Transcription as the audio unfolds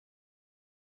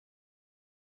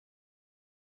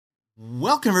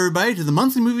Welcome everybody to the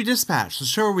Monthly Movie Dispatch, the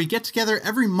show where we get together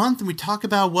every month and we talk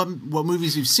about what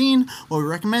movies we've seen, what we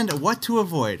recommend, and what to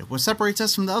avoid. What separates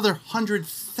us from the other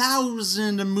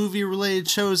 100,000 movie-related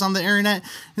shows on the internet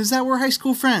is that we're high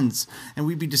school friends, and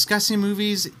we'd be discussing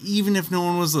movies even if no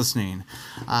one was listening.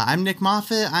 I'm Nick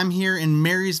Moffat. I'm here in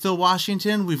Marysville,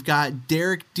 Washington. We've got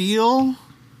Derek Deal.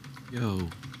 Yo.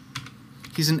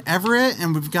 He's in Everett,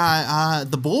 and we've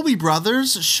got the Bowlby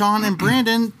brothers, Sean and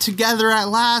Brandon, together at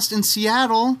last in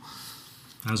Seattle.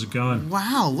 How's it going?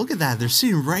 Wow, look at that. They're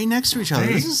sitting right next to each other.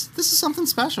 Hey. This is something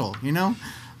special, you know?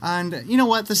 And you know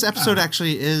what? This episode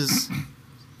actually is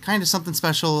kind of something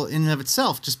special in and of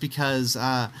itself, just because,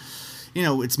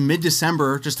 it's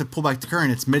mid-December. Just to pull back the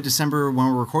curtain, it's mid-December when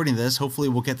we're recording this. Hopefully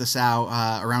we'll get this out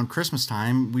around Christmas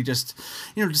time. We just,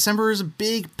 December is a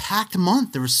big, packed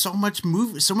month. There was so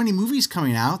many movies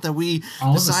coming out that we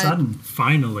All of a sudden,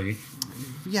 finally.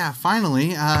 Yeah,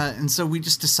 finally. And so we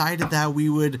just decided that we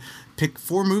would pick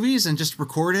 4 movies and just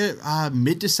record it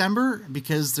mid-December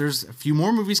because there's a few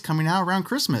more movies coming out around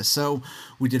Christmas. So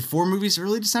we did 4 movies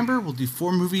early December. We'll do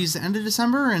 4 movies end of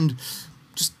December. And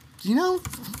just,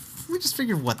 we just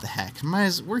figured, what the heck?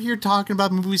 We're here talking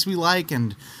about movies we like,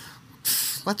 and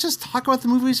let's just talk about the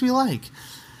movies we like.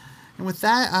 And with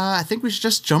that, I think we should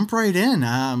just jump right in.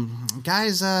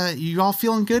 Guys, you all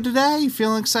feeling good today? You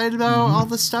feeling excited about all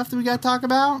this stuff that we got to talk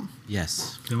about?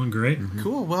 Yes. Feeling great.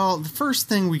 Cool. Well, the first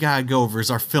thing we got to go over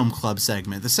is our film club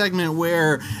segment. The segment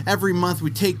where every month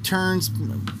we take turns.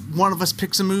 One of us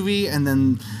picks a movie and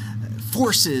then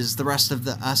forces the rest of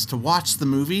us to watch the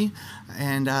movie.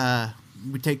 And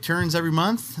we take turns every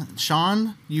month.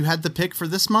 Sean, you had the pick for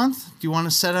this month. Do you want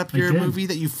to set up your movie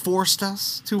that you forced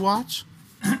us to watch?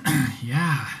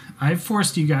 Yeah, I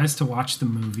forced you guys to watch the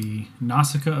movie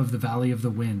Nausicaa of the Valley of the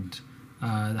Wind,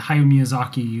 the Hayao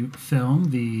Miyazaki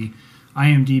film. The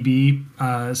IMDb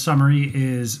summary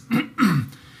is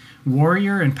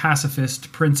warrior and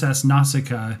pacifist Princess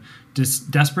Nausicaa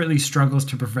desperately struggles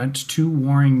to prevent 2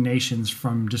 warring nations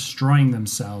from destroying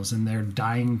themselves and their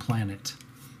dying planet.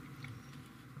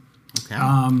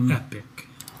 Okay. Epic.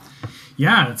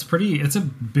 Yeah, it's a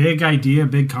big idea,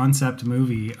 big concept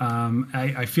movie.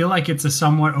 I feel like it's a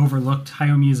somewhat overlooked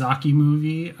Hayao Miyazaki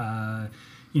movie.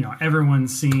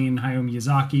 Everyone's seen Hayao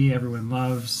Miyazaki. Everyone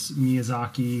loves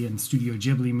Miyazaki and Studio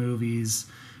Ghibli movies.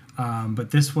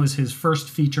 But this was his first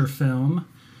feature film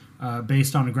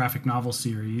based on a graphic novel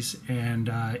series. And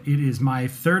it is my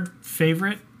 3rd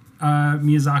favorite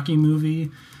Miyazaki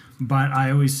movie. But I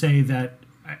always say that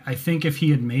I think if he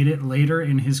had made it later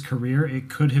in his career, it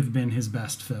could have been his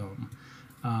best film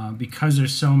because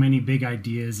there's so many big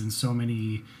ideas and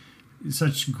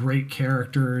such great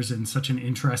characters and such an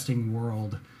interesting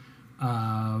world.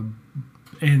 And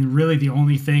really the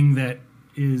only thing that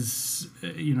is,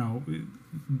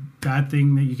 bad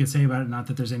thing that you could say about it, not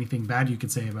that there's anything bad you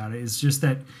could say about it, is just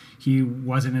that he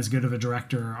wasn't as good of a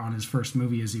director on his first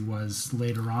movie as he was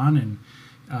later on. And,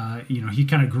 he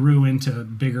kind of grew into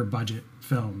bigger budget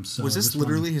films. So was this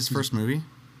literally his first movie?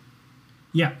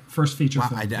 Yeah, first feature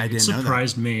film. I didn't know that. It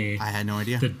surprised me. I had no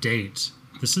idea. The date.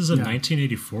 This is a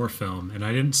 1984 film, and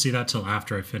I didn't see that till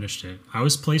after I finished it. I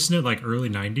was placing it like early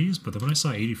 90s, but then when I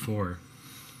saw 84,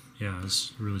 I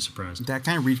was really surprised. That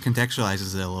kind of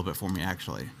recontextualizes it a little bit for me,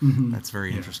 actually. Mm-hmm. That's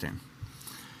very interesting.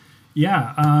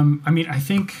 Yeah, I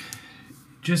think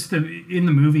just in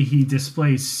the movie, he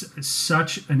displays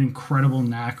such an incredible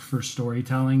knack for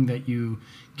storytelling that you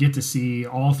get to see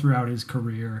all throughout his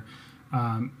career.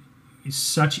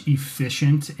 Such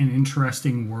efficient and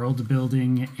interesting world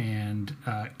building and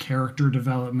character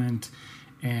development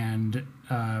and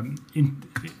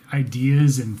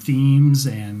ideas and themes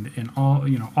and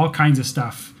all kinds of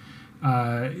stuff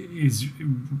is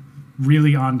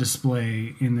really on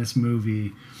display in this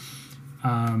movie.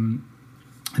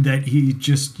 That he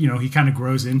just, he kind of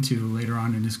grows into later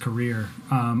on in his career.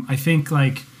 I think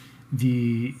like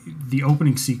the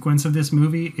opening sequence of this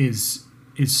movie is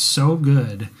so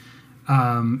good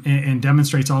and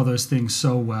demonstrates all those things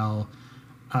so well.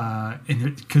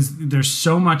 And because there's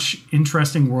so much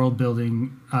interesting world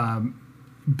building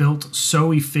built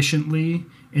so efficiently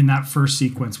in that first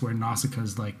sequence where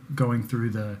Nausicaa's like going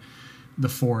through the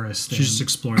forest. She's just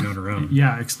exploring on her own.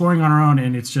 Yeah, exploring on her own,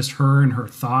 and it's just her and her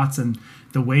thoughts and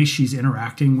the way she's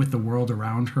interacting with the world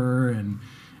around her, and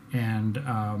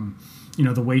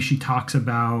the way she talks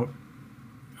about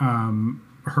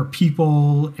her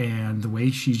people and the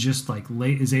way she just like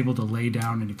is able to lay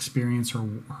down and experience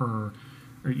her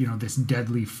this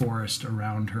deadly forest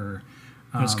around her.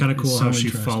 It's kind of cool how she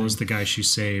follows the guy she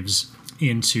saves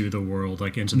into the world,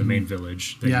 like into the main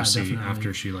village that you see definitely.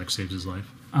 After she like saves his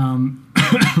life.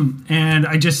 And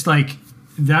I just like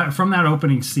that from that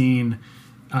opening scene.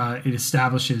 It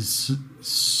establishes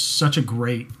such a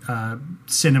great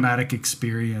cinematic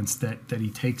experience that he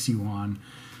takes you on.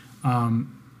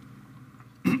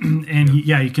 And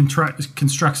he can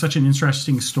construct such an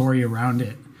interesting story around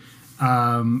it.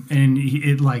 And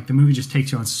the movie just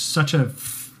takes you on such a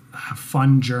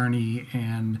fun journey,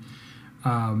 and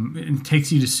it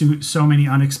takes you to so many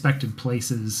unexpected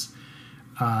places.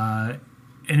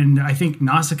 And I think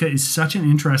Nausicaa is such an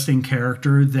interesting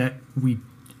character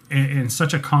and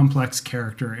such a complex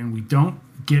character, and we don't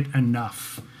get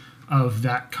enough of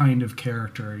that kind of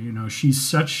character. You know, she's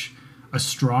such a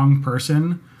strong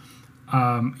person.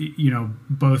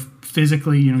 Both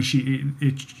physically,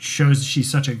 it shows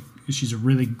she's a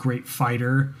really great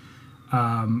fighter,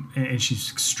 and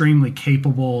she's extremely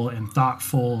capable and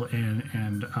thoughtful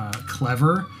and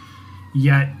clever.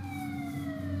 Yet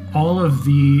all of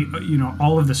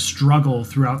the struggle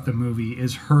throughout the movie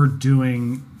is her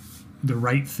doing the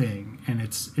right thing, and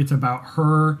it's about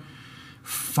her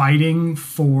fighting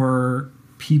for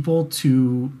people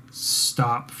to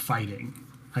stop fighting,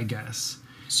 I guess.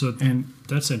 So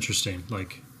that's interesting.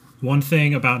 Like, one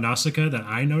thing about Nausicaa that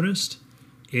I noticed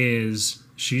is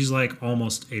she's like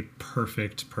almost a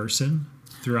perfect person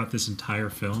throughout this entire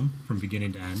film from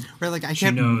beginning to end. Right, like she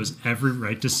knows every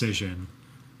right decision,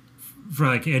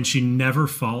 and she never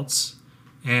faults,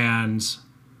 and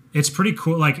it's pretty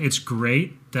cool. Like, it's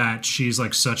great that she's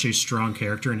like such a strong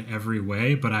character in every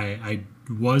way, but I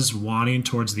was wanting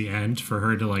towards the end for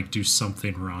her to like do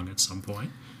something wrong at some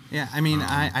point. Yeah, I mean,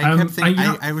 I kept thinking.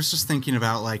 I was just thinking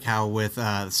about like how with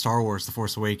Star Wars: The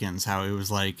Force Awakens, how it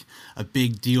was like a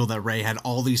big deal that Rey had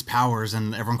all these powers,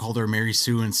 and everyone called her Mary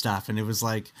Sue and stuff. And it was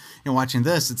like, watching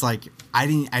this, it's like I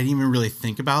didn't even really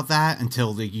think about that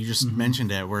until you just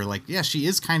mentioned it. Where like, yeah, she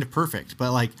is kind of perfect,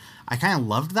 but like I kind of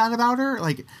loved that about her.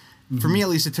 Like, for me at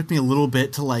least, it took me a little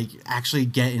bit to like actually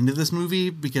get into this movie,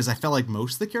 because I felt like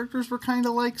most of the characters were kind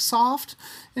of like soft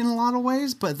in a lot of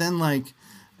ways. But then like,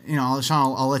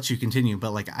 Sean, I'll let you continue,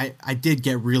 but like I did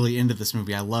get really into this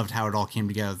movie. I loved how it all came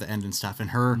together at the end and stuff, and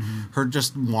her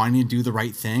just wanting to do the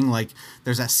right thing. Like,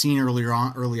 there's that scene early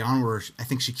on where I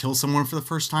think she kills someone for the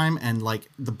first time, and like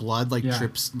the blood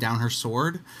drips down her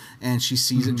sword, and she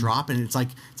sees it drop, and it's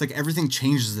like everything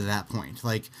changes at that point.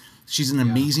 Like, she's an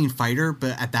amazing fighter,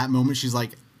 but at that moment she's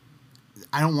like,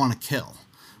 I don't want to kill,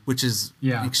 which is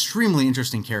an extremely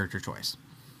interesting character choice.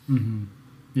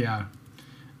 Yeah.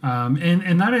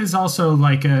 And that is also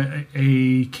like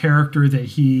a character that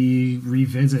he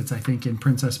revisits, I think, in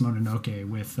Princess Mononoke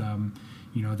with,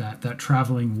 that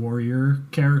traveling warrior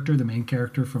character, the main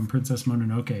character from Princess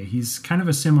Mononoke. He's kind of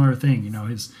a similar thing.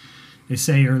 They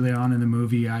say early on in the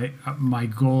movie, my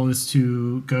goal is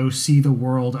to go see the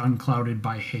world unclouded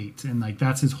by hate. And like,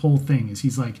 that's his whole thing, is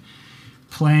he's like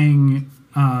playing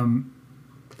both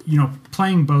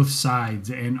sides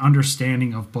and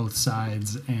understanding of both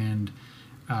sides. And,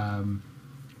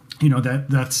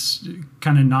 that's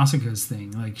kind of Nausicaa's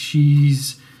thing. Like,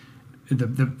 she's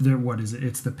the what is it?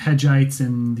 It's the Pedgites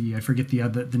and I forget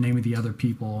the name of the other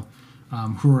people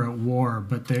who are at war,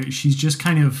 but she's just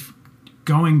kind of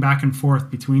going back and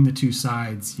forth between the two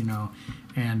sides,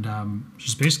 and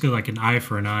she's basically like an eye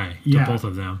for an eye to both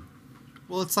of them.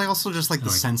 Well, it's like also just like the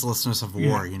senselessness of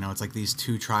war. It's like these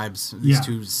two tribes, these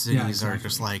two cities are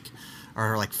just like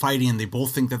fighting, and they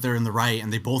both think that they're in the right,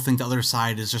 and they both think the other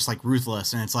side is just like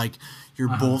ruthless, and it's like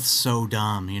you're both so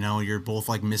dumb, you're both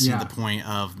like missing the point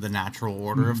of the natural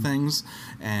order of things.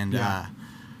 And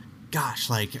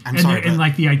gosh, like and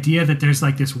like the idea that there's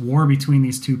like this war between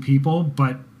these two people,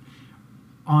 but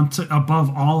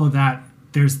above all of that,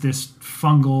 there's this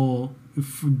fungal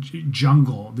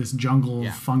jungle,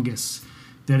 fungus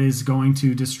that is going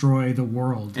to destroy the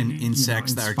world, and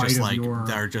insects that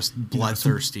are just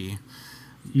bloodthirsty.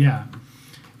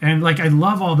 And like, I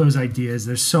love all those ideas.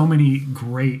 There's so many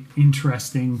great,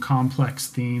 interesting, complex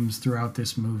themes throughout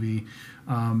this movie.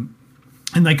 And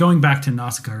like, going back to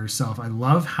Nausicaa herself, I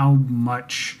love how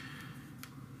much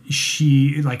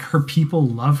her people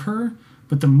love her,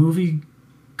 but the movie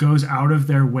goes out of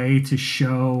their way to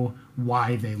show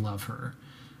why they love her.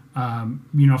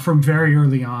 From very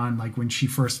early on, like when she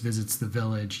first visits the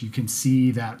village, you can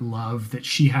see that love that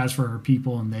she has for her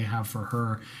people and they have for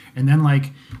her. And then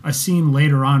like a scene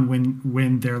later on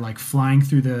when they're like flying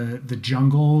through the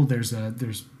jungle, there's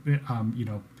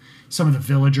some of the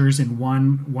villagers in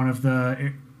one of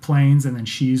the planes, and then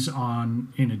she's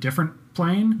in a different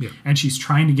plane, and she's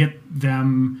trying to get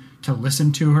them to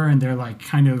listen to her, and they're like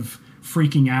kind of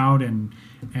freaking out and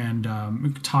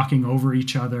talking over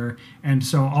each other. And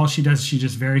so all she does is she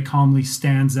just very calmly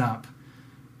stands up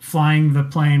flying the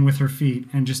plane with her feet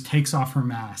and just takes off her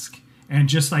mask. And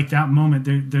just like that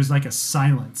moment, there's like a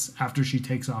silence after she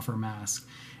takes off her mask,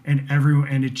 and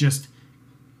it just,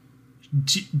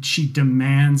 she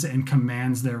demands and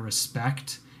commands their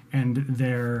respect, and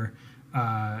their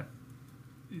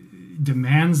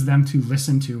demands them to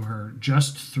listen to her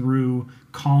just through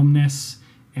calmness.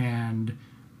 And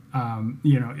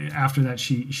after that,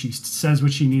 she says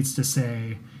what she needs to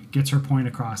say, gets her point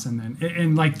across, and then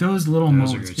and like those little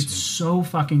moments, it's so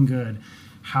fucking good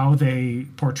how they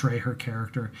portray her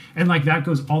character. And like that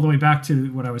goes all the way back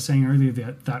to what I was saying earlier,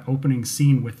 that opening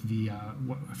scene with the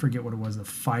I forget what it was, the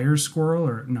fire squirrel,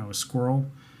 or no, a squirrel,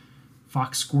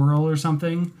 fox squirrel or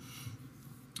something,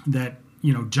 that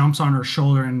jumps on her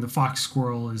shoulder, and the fox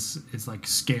squirrel is like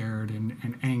scared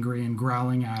and angry and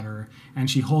growling at her, and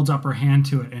she holds up her hand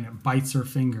to it and it bites her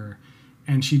finger,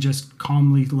 and she just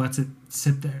calmly lets it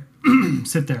sit there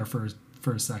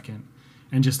for a second,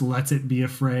 and just lets it be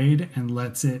afraid and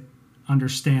lets it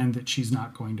understand that she's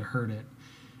not going to hurt it.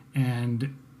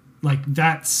 And like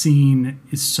that scene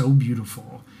is so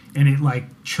beautiful, and it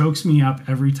like chokes me up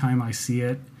every time I see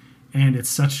it. And it's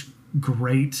such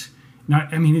great,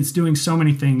 it's doing so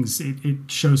many things. It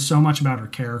shows so much about her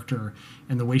character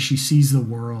and the way she sees the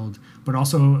world, but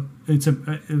also it's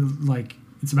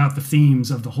about the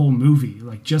themes of the whole movie,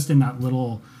 like just in that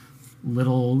little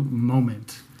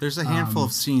moment. There's a handful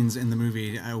of scenes in the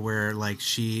movie where like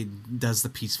she does the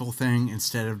peaceful thing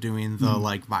instead of doing the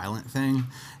like violent thing,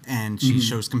 and she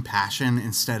shows compassion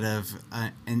instead of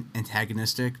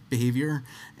antagonistic behavior.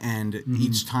 And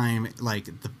each time, like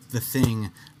the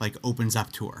thing like opens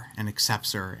up to her and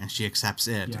accepts her, and she accepts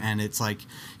it. And it's like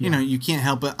you can't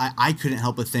help but I couldn't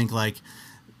help but think like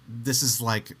this is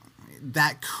like,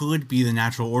 that could be the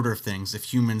natural order of things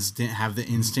if humans didn't have the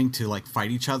instinct to like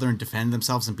fight each other and defend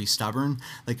themselves and be stubborn.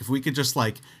 Like if we could just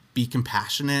like be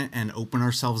compassionate and open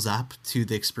ourselves up to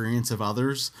the experience of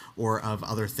others or of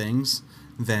other things,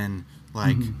 then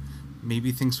like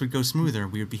maybe things would go smoother.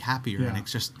 We would be happier, and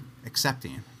it's just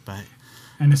accepting.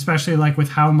 And especially like with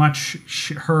how much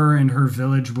her and her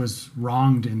village was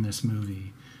wronged in this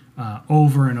movie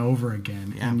over and over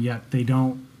again, and yet they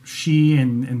don't. She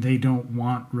and they don't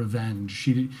want revenge.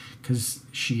 Because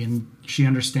she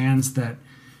understands that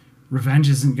revenge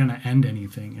isn't going to end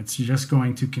anything. It's just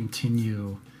going to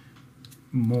continue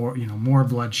more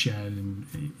bloodshed, and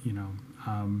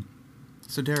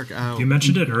So Derek, you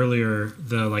mentioned it earlier,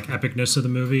 the like epicness of the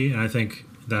movie, and I think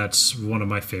that's one of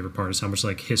my favorite parts, how much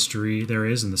like history there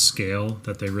is and the scale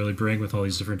that they really bring with all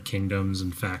these different kingdoms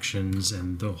and factions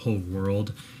and the whole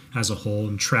world as a whole,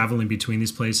 and traveling between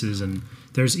these places. And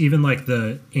there's even like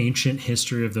the ancient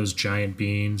history of those giant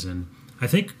beings. And I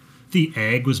think the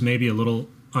egg was maybe a little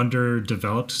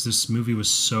underdeveloped because this movie was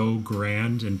so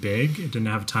grand and big. It didn't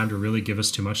have time to really give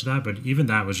us too much of that, but even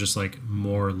that was just like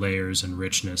more layers and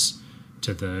richness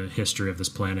to the history of this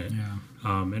planet.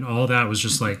 And all that was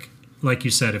just like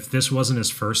you said, if this wasn't his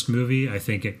first movie, I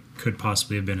think it could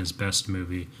possibly have been his best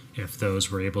movie if those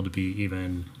were able to be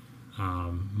even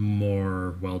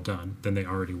more well done than they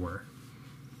already were.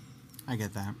 I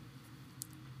get that.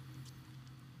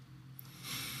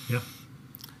 Yeah.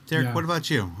 Derek, what about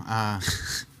you?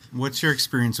 What's your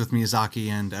experience with Miyazaki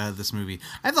and this movie?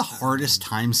 I have the hardest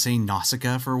time saying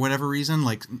Nausicaa for whatever reason.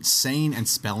 Like saying and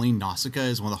spelling Nausicaa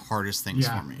is one of the hardest things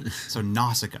for me. So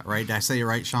Nausicaa, right? Did I say it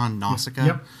right, Sean? Nausicaa?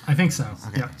 Yep, I think so.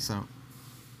 Okay, so.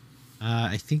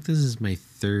 I think this is my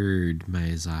third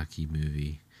Miyazaki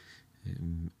movie.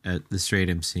 At this rate,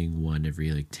 I'm seeing one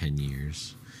every like 10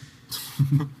 years.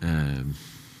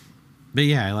 But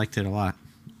yeah, I liked it a lot.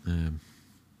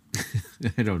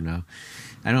 I don't know.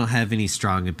 I don't have any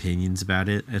strong opinions about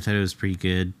it. I thought it was pretty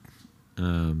good.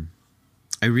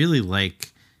 I really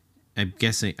like, I'm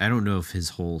guessing, I don't know if his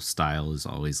whole style is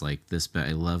always like this, but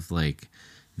I love like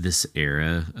this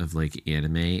era of like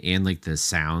anime and like the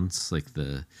sounds, like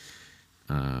the,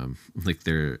 like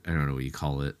their, I don't know what you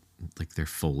call it, like their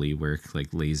Foley work, like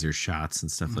laser shots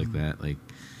and stuff like that. Like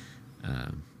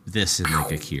this and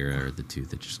like Akira are the two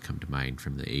that just come to mind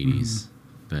from the 80s.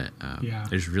 But I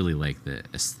just really like the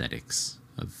aesthetics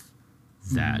of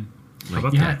that. How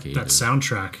about that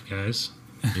soundtrack, guys?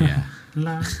 Yeah.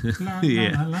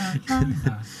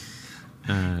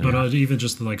 But even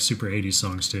just the like super 80s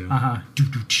songs too.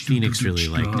 Phoenix really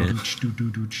liked it.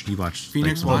 He watched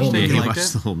Phoenix like, watched it. He Liked watched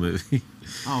it? the whole movie.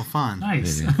 Oh, fun!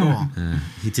 Nice, cool.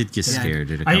 He did get scared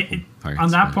at a couple parts.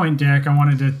 On that point, Derek, I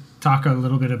wanted to talk a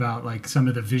little bit about like some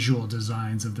of the visual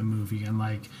designs of the movie, and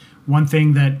like one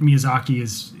thing that Miyazaki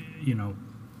is,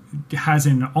 has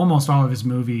in almost all of his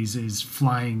movies is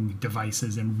flying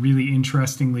devices and really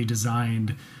interestingly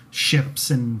designed ships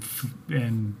and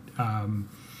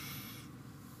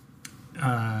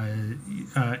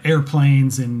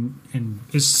airplanes and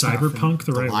Is stuff. cyberpunk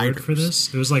the right word for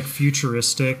this? It was like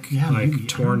futuristic, like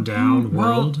torn down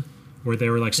world where they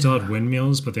were like still had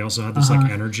windmills, but they also had this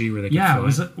like energy where they could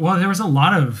fly. Well, there was a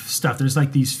lot of stuff. There's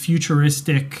like these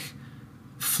futuristic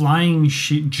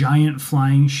giant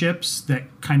flying ships that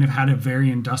kind of had a very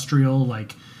industrial,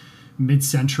 like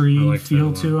mid-century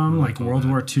feel to them, like World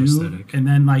War II. Aesthetic. And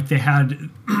then like they had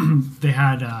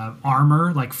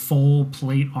armor, like full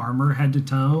plate armor head to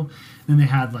toe. And then they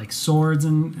had like swords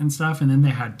and stuff. And then they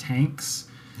had tanks,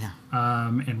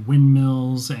 and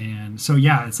windmills. And so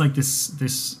it's like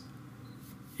this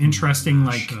interesting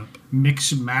like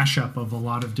mashup of a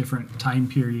lot of different time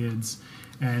periods.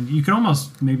 And you can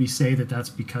almost maybe say that that's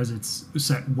because it's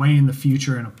set way in the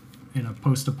future in a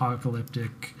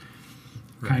post-apocalyptic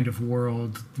kind of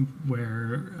world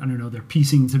where, I don't know, they're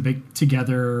piecing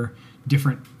together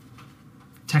different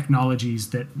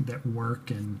technologies that work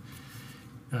and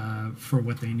for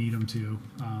what they need them to.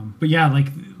 But yeah, like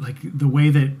the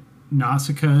way that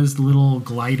Nausicaa's little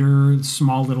glider,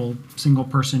 small little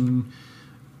single-person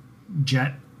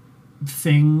jet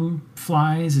thing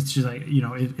flies, it's just like,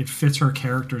 it fits her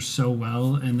character so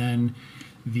well. And then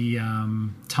the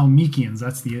Talmekians,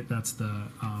 that's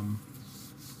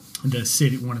the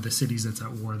city, one of the cities that's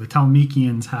at war. The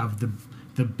Talmekians have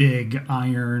the big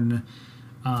iron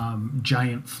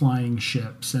giant flying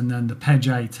ships, and then the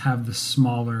Pedgites have the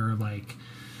smaller, like,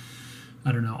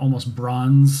 I don't know, almost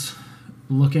bronze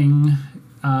looking,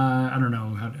 I don't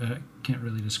know how I can't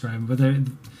really describe them, but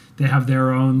they have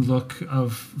their own look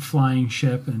of flying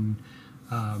ship. And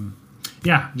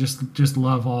just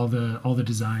love all the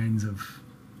designs of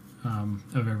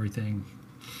everything.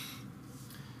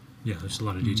 Yeah, there's a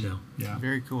lot of detail. Yeah,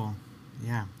 very cool.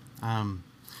 Yeah,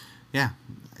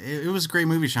 it was a great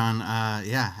movie, Sean.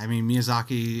 I mean,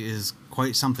 Miyazaki is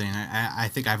quite something. I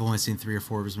think I've only seen 3 or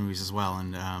 4 of his movies as well,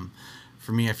 and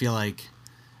for me, I feel like,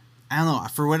 I don't know,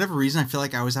 for whatever reason, I feel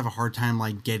like I always have a hard time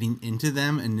like getting into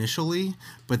them initially,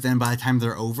 but then by the time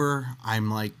they're over,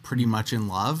 I'm like pretty much in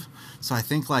love. So I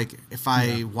think like if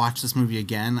I watch this movie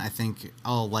again, I think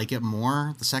I'll like it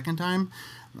more the second time.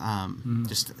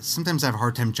 Just sometimes I have a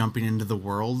hard time jumping into the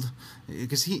world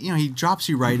because he drops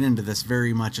you right into this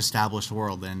very much established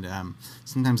world, and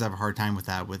sometimes I have a hard time with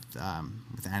that with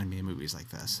animated movies like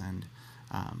this. And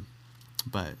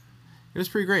but it was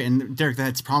pretty great. And Derek,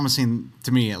 that's promising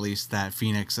to me, at least, that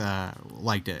Phoenix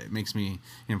liked it. It makes me,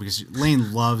 because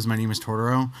Lane loves My Name is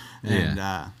Totoro, and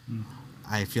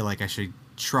I feel like I should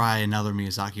try another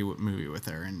Miyazaki movie with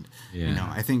her. And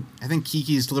I think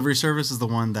Kiki's Delivery Service is the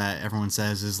one that everyone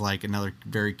says is like another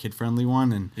very kid friendly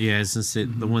one. And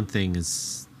the one thing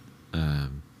is,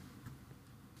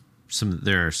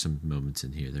 there are some moments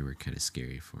in here that were kind of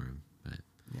scary for him, but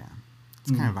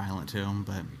it's kind of violent too.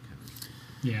 But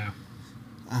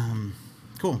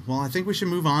cool. Well, I think we should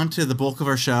move on to the bulk of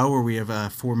our show, where we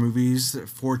have 4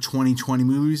 2020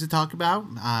 movies to talk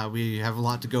about. We have a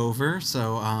lot to go over,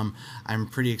 so I'm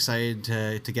pretty excited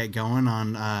to get going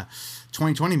on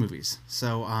 2020 movies.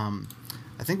 So I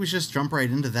think we should just jump right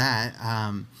into that.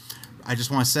 I just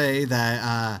want to say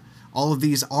that all of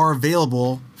these are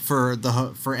available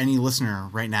for any listener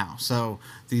right now. So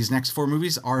these next 4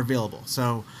 movies are available.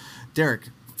 So, Derek,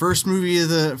 first movie of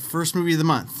the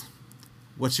month.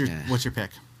 What's your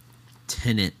pick?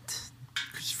 Tenet,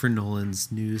 Christopher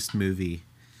Nolan's newest movie.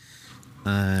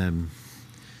 The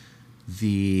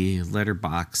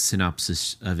letterbox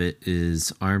synopsis of it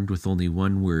is: armed with only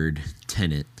one word,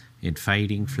 Tenet, and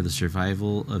fighting for the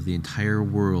survival of the entire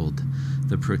world,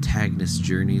 the protagonist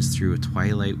journeys through a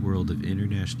twilight world of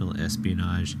international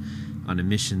espionage on a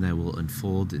mission that will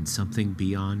unfold in something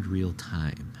beyond real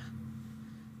time.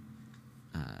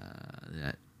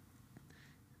 That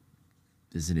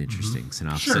is an interesting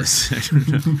synopsis. Sure. I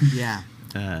don't know. Yeah.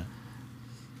 I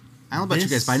don't know about you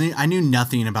guys, but I knew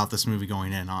nothing about this movie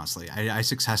going in, honestly. I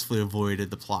successfully avoided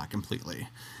the plot completely.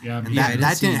 Yeah, and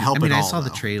that didn't help at all. I saw the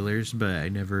though. trailers, but I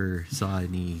never saw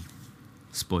any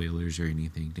spoilers or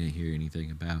anything. Didn't hear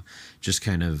anything about, just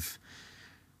kind of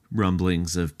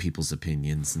rumblings of people's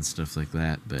opinions and stuff like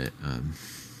that. But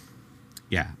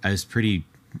I was pretty.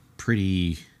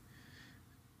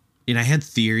 And I had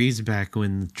theories back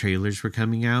when the trailers were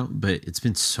coming out, but it's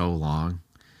been so long,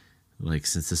 like,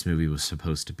 since this movie was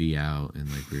supposed to be out and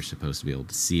like we were supposed to be able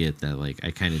to see it, that like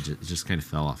I kind of just kind of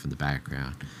fell off in the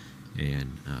background.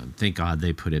 And thank God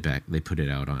they put it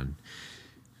out on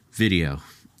video,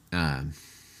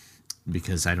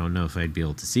 because I don't know if I'd be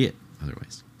able to see it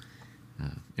otherwise.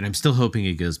 And I'm still hoping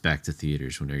it goes back to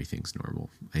theaters when everything's normal.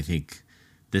 I think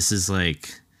this is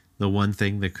like the one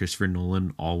thing that Christopher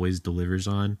Nolan always delivers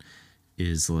on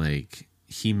is like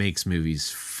he makes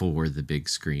movies for the big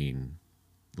screen,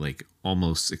 like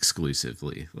almost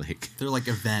exclusively. Like They're like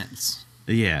events.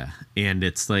 yeah, and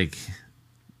it's like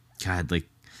God, like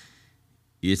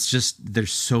it's just they're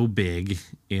so big,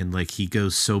 and like he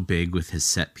goes so big with his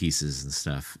set pieces and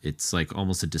stuff. It's like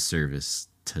almost a disservice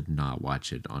to not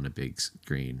watch it on a big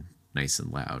screen, nice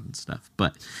and loud and stuff.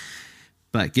 But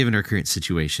given our current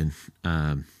situation,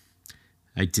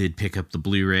 I did pick up the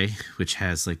Blu-ray, which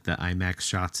has like the IMAX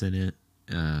shots in it,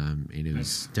 and it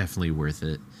was definitely worth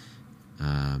it.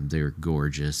 They were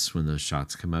gorgeous when those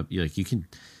shots come up. You can,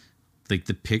 like,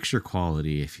 the picture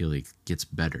quality, I feel like gets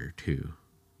better too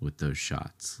with those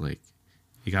shots. Like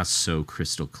it got so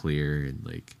crystal clear and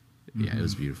like, yeah, it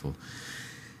was beautiful.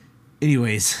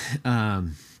 Anyways, I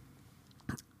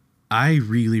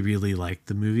really, really liked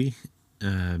the movie.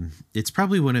 It's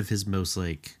probably one of his most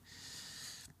like,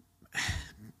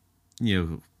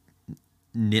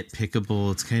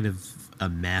 nitpickable. It's kind of a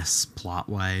mess plot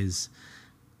wise.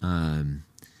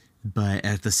 But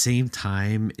at the same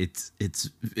time, it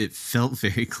felt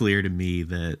very clear to me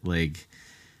that like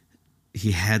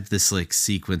he had this like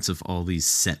sequence of all these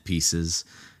set pieces,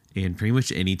 and pretty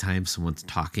much anytime someone's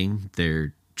talking,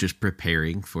 they're just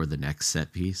preparing for the next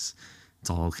set piece. It's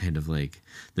all kind of like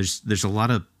there's a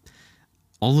lot of,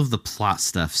 all of the plot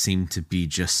stuff seemed to be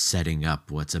just setting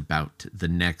up what's about the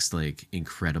next like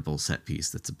incredible set piece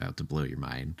that's about to blow your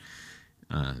mind.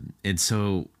 And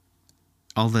so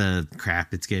all the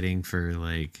crap it's getting for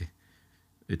like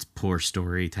its poor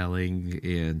storytelling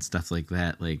and stuff like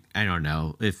that, like I don't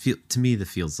know, to me that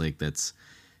feels like that's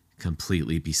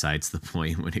completely besides the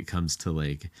point when it comes to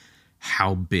like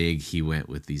how big he went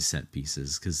with these set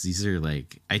pieces, because these are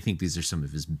like, I think these are some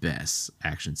of his best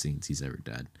action scenes he's ever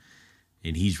done.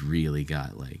 And he's really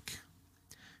got like,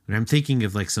 when I'm thinking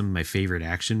of like some of my favorite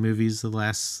action movies the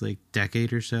last like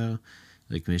decade or so,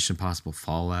 like Mission Impossible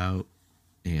Fallout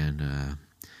and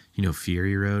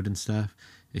Fury Road and stuff,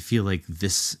 I feel like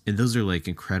this, and those are like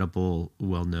incredible,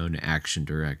 well-known action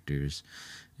directors,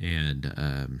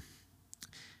 and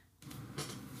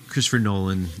Christopher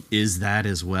Nolan is that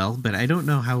as well, but I don't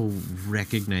know how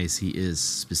recognized he is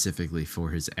specifically for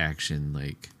his action.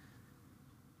 Like,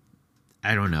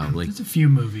 I don't know. Like, there's a few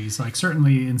movies, like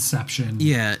certainly Inception.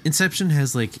 Yeah, Inception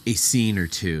has like a scene or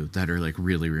two that are like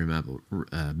really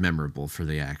memorable for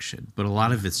the action, but a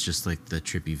lot of it's just like the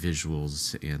trippy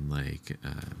visuals and like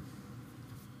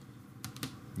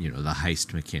the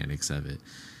heist mechanics of it.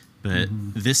 But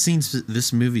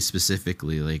this movie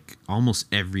specifically, like almost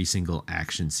every single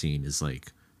action scene is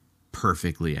like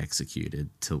perfectly executed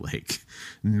to like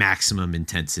maximum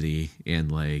intensity,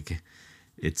 and like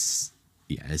it's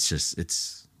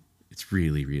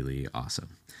really, really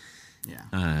awesome.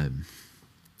 Yeah.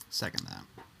 Second that.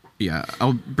 Yeah,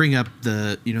 I'll bring up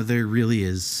there really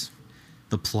is,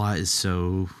 the plot is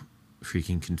so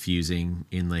freaking confusing,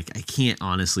 and like I can't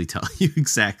honestly tell you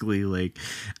exactly, like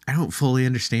I don't fully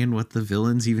understand what the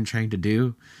villain's even trying to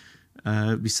do,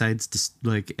 besides just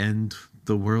like end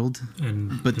the world.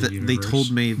 But they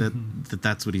told me that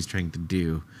that's what he's trying to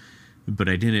do, but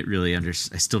I didn't really I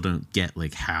still don't get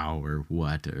like how or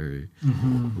what or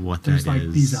what there's that like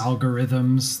is. these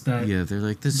algorithms that they're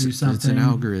like, this it's an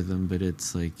algorithm, but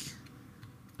it's like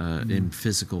in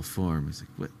physical form. It's like,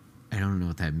 what? I don't know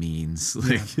what that means.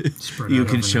 Like, you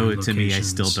can show it to me, I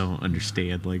still don't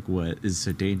understand like what is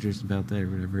so dangerous about that or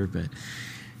whatever. But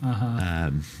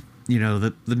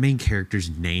the main character's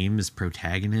name is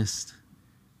protagonist.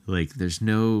 Like, there's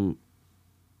no.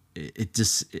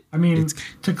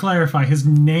 To clarify, his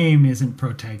name isn't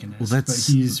protagonist. Well, that's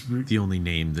but he's the only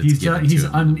name that's given he's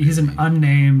to him. He's an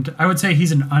unnamed. I would say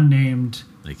he's an unnamed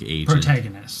like agent.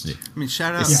 Protagonist. Yeah. I mean,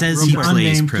 shout out. It says he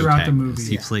plays throughout the movie.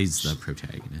 protagonist. He plays the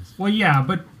protagonist. Well, yeah,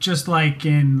 but just like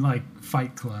in like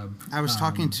Fight Club. I was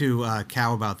talking to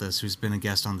Cal about this, who's been a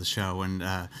guest on the show, and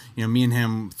me and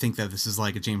him think that this is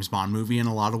like a James Bond movie in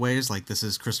a lot of ways. Like, this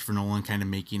is Christopher Nolan kind of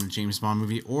making a James Bond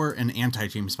movie or an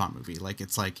anti-James Bond movie. Like,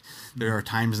 it's like there are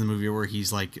times in the movie where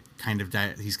he's like kind of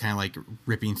like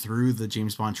ripping through the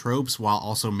James Bond tropes while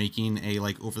also making a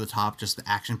like over the top, just the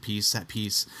action piece, set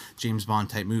piece James Bond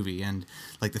type movie. And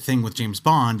like the thing with James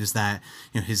Bond is that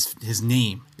his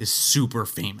name is super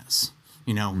famous.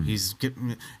 He's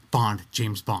Bond,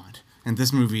 James Bond. And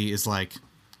this movie is like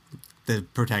the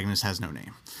protagonist has no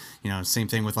name. Same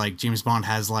thing with like James Bond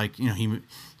has like,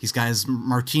 he's got his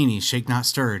martini, shake not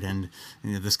stirred, and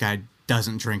this guy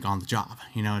doesn't drink on the job.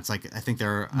 It's like, I think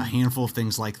there are a handful of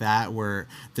things like that where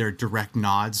they're direct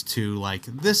nods to like,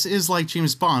 this is like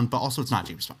James Bond, but also it's not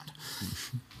James Bond.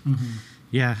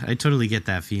 Yeah, I totally get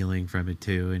that feeling from it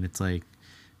too, and it's like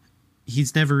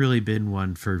he's never really been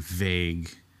one for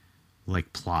vague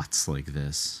like plots like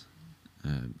this.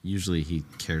 Usually he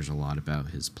cares a lot about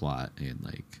his plot and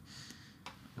like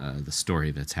the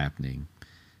story that's happening.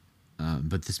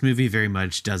 But this movie very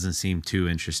much doesn't seem too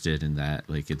interested in that.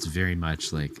 Like, it's very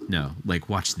much like, no, like,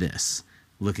 watch this.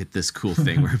 Look at this cool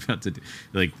thing we're about to do.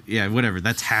 Like, yeah, whatever,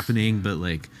 that's happening, but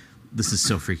like, this is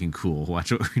so freaking cool.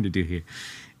 Watch what we're going to do here.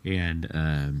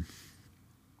 And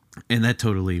that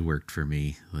totally worked for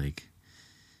me. Like,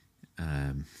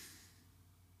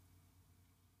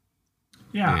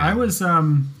 yeah, I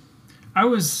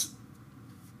was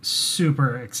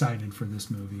super excited for this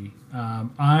movie.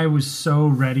 I was so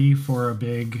ready for a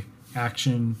big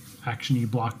actiony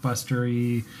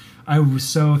blockbustery. I was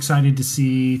so excited to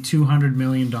see $200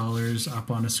 million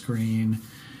up on a screen,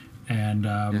 and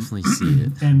definitely see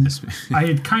it. And I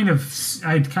had kind of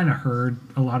heard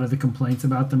a lot of the complaints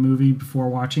about the movie before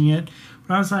watching it,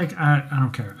 but I was like, I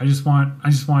don't care. I just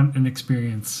want an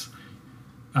experience,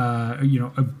 a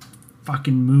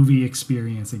fucking movie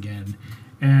experience again.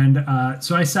 And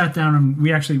so I sat down and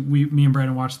me and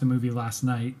Brandon watched the movie last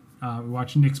night. We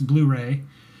watched Nick's Blu-ray.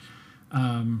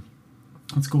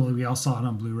 It's cool that we all saw it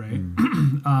on Blu-ray.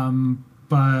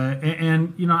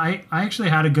 I actually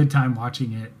had a good time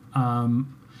watching it.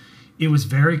 It was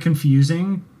very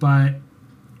confusing, but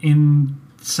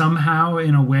somehow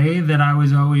in a way that I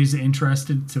was always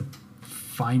interested to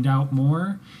find out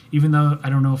more, even though I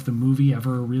don't know if the movie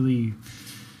ever really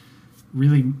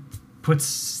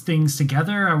puts things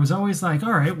together. I was always like,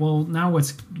 all right, well, now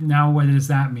what does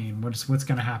that mean? What's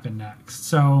going to happen next?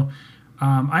 So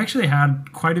I actually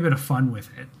had quite a bit of fun with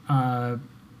it.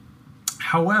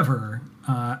 However,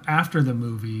 after the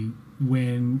movie,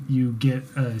 when you get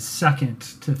a second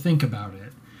to think about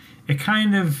it,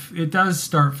 it does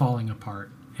start falling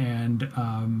apart. And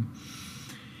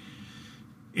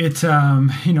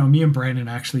me and Brandon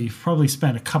actually probably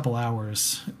spent a couple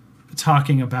hours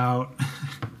talking about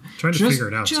trying to figure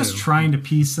it out, just trying to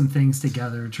piece some things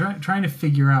together, trying to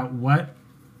figure out what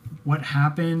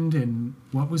happened and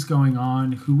what was going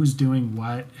on, who was doing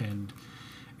what, and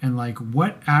like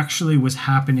what actually was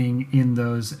happening in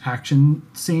those action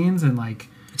scenes. And like,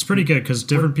 it's pretty good because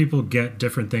different people get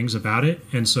different things about it,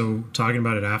 and so talking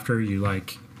about it after, you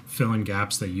like fill in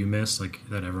gaps that you miss, like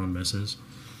that everyone misses.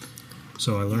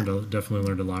 So I definitely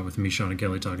learned a lot with me, Sean, and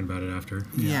Kelly talking about it after.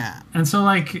 Yeah. And so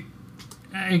like,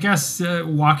 I guess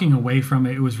walking away from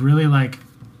it, it was really like,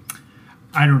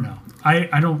 I don't know.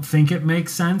 I don't think it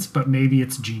makes sense, but maybe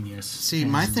it's genius. See,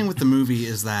 my thing with the movie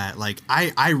is that, like,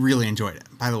 I really enjoyed it,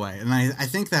 by the way. And I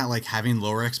think that, like, having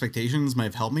lower expectations might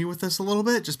have helped me with this a little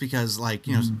bit, just because, like,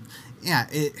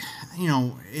 it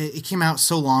came out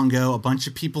so long ago. A bunch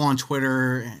of people on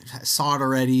Twitter saw it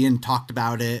already and talked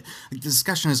about it. Like, the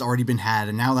discussion has already been had,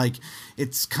 and now, like,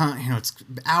 it's it's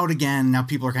out again. Now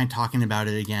people are kind of talking about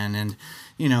it again, and,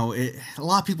 a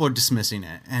lot of people are dismissing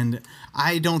it. And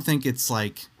I don't think it's,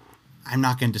 like, I'm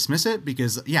not going to dismiss it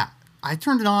because, I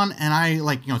turned it on and I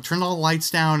turned all the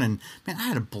lights down, and man, I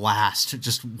had a blast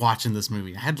just watching this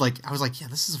movie. I was like, yeah,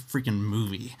 this is a freaking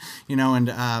movie,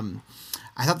 and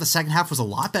I thought the second half was a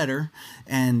lot better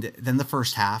than the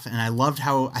first half, and I loved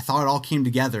how I thought it all came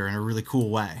together in a really cool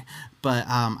way. But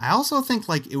I also think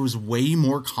like it was way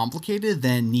more complicated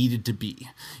than it needed to be.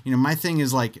 My thing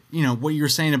is like, what you were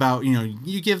saying about,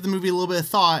 you give the movie a little bit of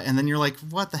thought and then you're like,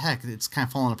 what the heck? It's kind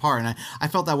of falling apart. And I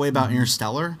felt that way about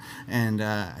Interstellar, and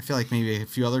I feel like maybe a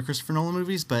few other Christopher Nolan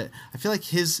movies, but I feel like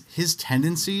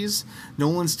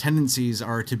Nolan's tendencies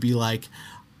are to be like,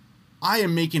 I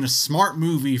am making a smart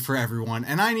movie for everyone,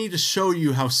 and I need to show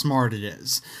you how smart it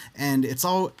is. And it's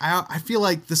all, I feel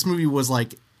like this movie was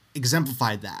like,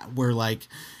 exemplified that, where like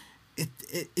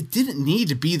it didn't need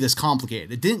to be this complicated.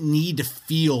 It didn't need to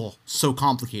feel so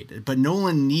complicated, but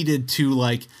Nolan needed to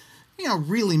like,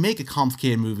 really make a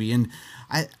complicated movie. And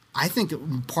I think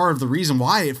part of the reason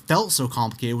why it felt so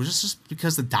complicated was just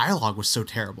because the dialogue was so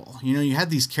terrible. You had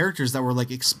these characters that were like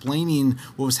explaining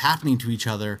what was happening to each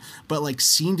other, but like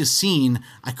scene to scene,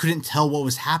 I couldn't tell what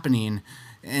was happening.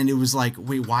 And it was like,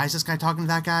 wait, why is this guy talking to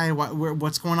that guy?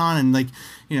 What's going on? And like,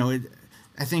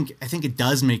 I think it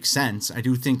does make sense. I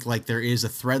do think like there is a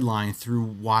thread line through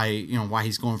why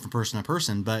he's going from person to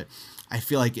person, but I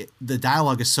feel like the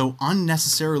dialogue is so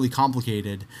unnecessarily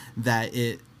complicated that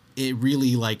it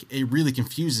really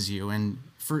confuses you, and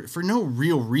for no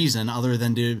real reason other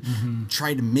than to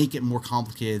try to make it more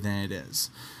complicated than it is.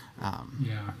 I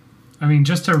mean,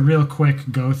 just to real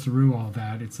quick go through all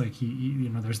that, it's like he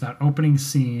there's that opening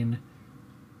scene,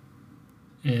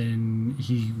 and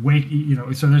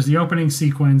so there's the opening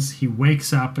sequence. He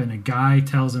wakes up and a guy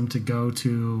tells him to go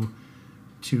to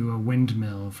a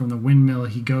windmill. From the windmill,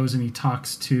 he goes and he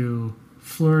talks to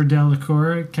Fleur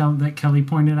Delacour that Kelly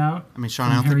pointed out. I mean,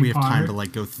 Sean, I don't think we have time to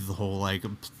like go through the whole like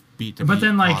beat to but beat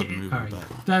then like plot of the movie, all right,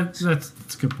 but. that's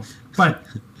a good point. But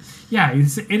yeah,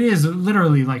 it is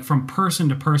literally like from person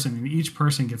to person, and each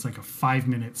person gets like a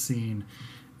 5-minute scene,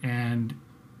 and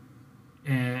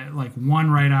like one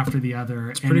right after the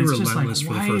other. It's pretty and relentless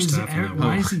for the first half of that why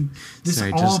one. is he? This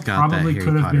Sorry, all just got that probably Harry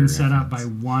could have Potter been set up by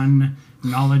reference. one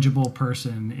knowledgeable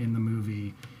person in the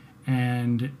movie,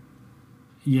 and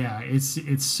yeah,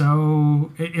 it's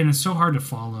so hard to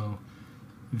follow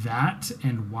that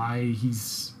and why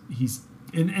he's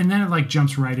and then it like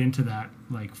jumps right into that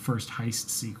like first heist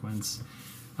sequence,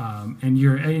 and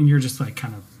you're just like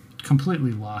kind of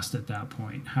completely lost at that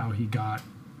point how he got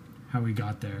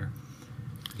there.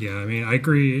 Yeah, I mean, I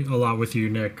agree a lot with you,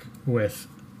 Nick, with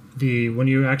when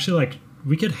you actually like,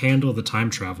 we could handle the time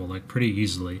travel like pretty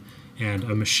easily, and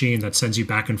a machine that sends you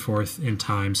back and forth in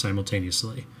time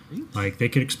simultaneously. Like they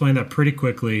could explain that pretty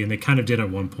quickly, and they kind of did at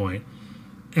one point.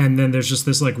 And then there's just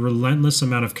this like relentless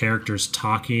amount of characters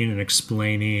talking and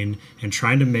explaining and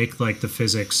trying to make like the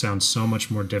physics sound so much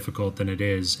more difficult than it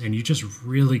is, and you just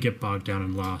really get bogged down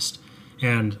and lost.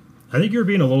 And I think you're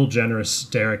being a little generous,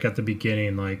 Derek, at the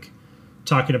beginning, like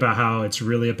talking about how it's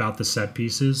really about the set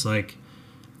pieces. Like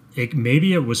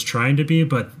maybe it was trying to be,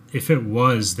 but if it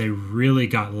was, they really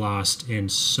got lost in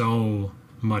so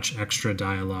much extra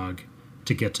dialogue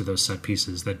to get to those set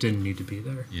pieces that didn't need to be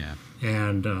there. Yeah.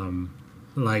 And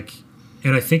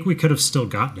and I think we could have still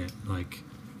gotten it. Like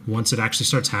once it actually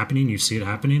starts happening, you see it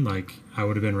happening, like I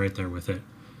would have been right there with it.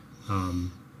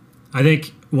 I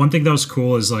think one thing that was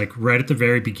cool is like right at the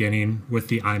very beginning with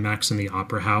the IMAX and the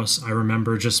Opera House, I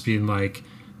remember just being like,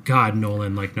 God,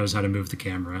 Nolan like knows how to move the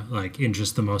camera, like in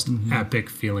just the most epic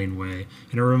feeling way.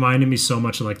 And it reminded me so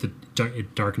much of like the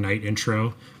Dark Knight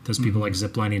intro, those people like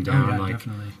ziplining down, yeah, like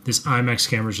definitely. this IMAX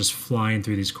camera is just flying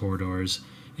through these corridors.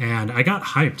 And I got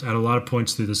hyped at a lot of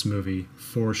points through this movie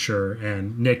for sure.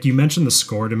 And Nick, you mentioned the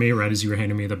score to me right as you were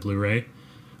handing me the Blu-ray.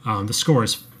 The score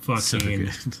is So fucking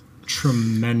good.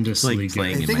 tremendously Like good.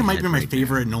 playing I in think my it might head be my right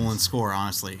favorite Nolan score,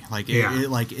 honestly. Like Yeah.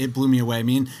 it blew me away.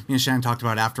 Me and Shannon talked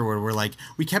about it afterward. We're like,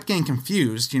 we kept getting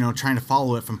confused, trying to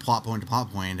follow it from plot point to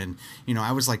plot point, and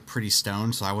I was like pretty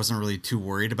stoned, so I wasn't really too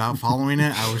worried about following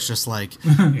it. I was just like,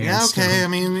 yeah, okay. I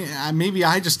mean, maybe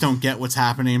I just don't get what's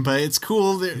happening, but it's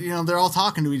cool that they're all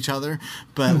talking to each other.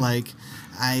 But like,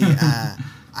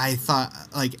 I thought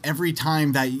like every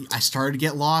time that I started to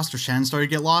get lost or Shannon started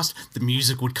to get lost, the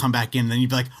music would come back in. And then you'd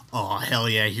be like, oh, hell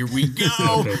yeah, here we go.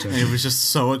 And it was just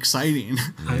so exciting.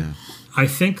 Yeah. I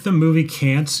think the movie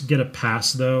can't get a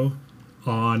pass, though,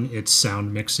 on its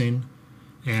sound mixing.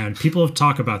 And people have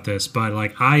talked about this, but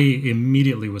like I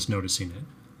immediately was noticing it.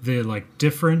 The like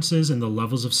differences in the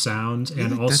levels of sound and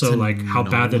think also that's a like how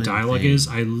bad the Nolan dialogue thing. is.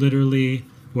 I literally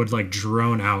would like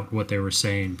drone out what they were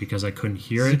saying because I couldn't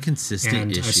hear It's it. a consistent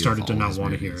and issue. I started of to all not his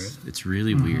want to hear movies. it. It's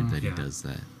really weird that Yeah. he does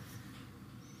that.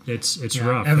 It's Yeah,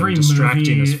 rough every and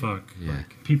distracting movie- as fuck. Yeah.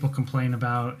 People complain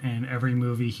about, and every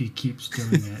movie he keeps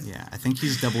doing it. Yeah, I think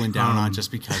he's doubling down on it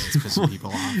just because it's pissing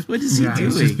people off. What is he Yeah,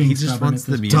 he's doing? just being He just stubborn wants at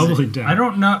the this music. Doubling down. I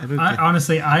don't know. don't I, get-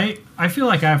 honestly, I feel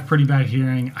like I have pretty bad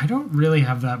hearing. I don't really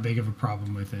have that big of a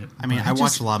problem with it. I mean, But I watch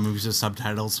just- a lot of movies with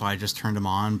subtitles, so I just turned them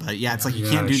on. But yeah, it's like you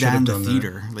Yeah, can't I do should that in have the done that.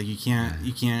 theater. Like you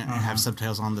can't have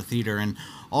subtitles on the theater, and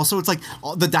also it's like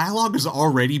the dialogue is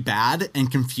already bad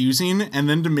and confusing, and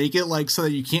then to make it like so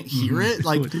that you can't hear it,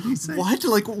 like What did he say? what?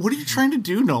 Like what are you trying to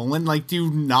do, Nolan? Like, do you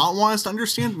not want us to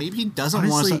understand? Maybe he doesn't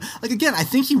want us. Honestly- Like again, I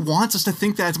think he wants us to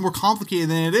think that it's more complicated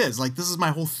than it is. Like this is my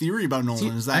whole theory about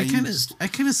Nolan is that I he's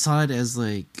kind of saw it as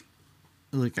like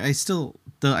I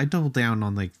double down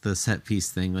on like the set piece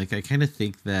thing. Like I kind of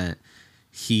think that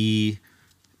he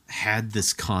had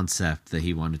this concept that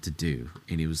he wanted to do,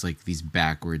 and it was like these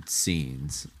backward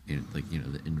scenes, and like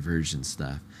the inversion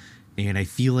stuff. And I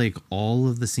feel like all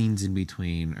of the scenes in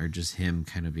between are just him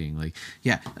kind of being like,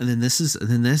 yeah, and then this is, and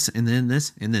then this, and then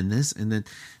this, and then this, and then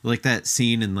like that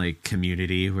scene in like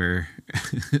Community where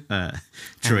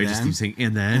Troy just then? keeps saying,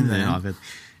 and then off it.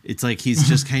 It's like he's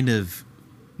just kind of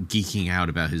geeking out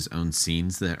about his own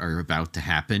scenes that are about to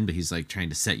happen, but he's like trying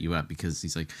to set you up because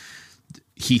he's like,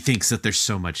 he thinks that there's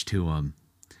so much to him.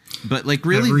 But like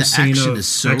really Every the scene action of is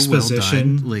so well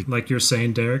exposition, done. like you're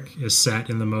saying, Derek, is set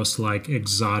in the most like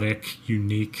exotic,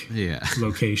 unique Yeah.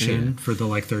 location Yeah. for the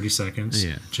like 30 seconds,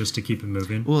 Yeah. just to keep it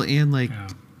moving. Well, and like, Yeah.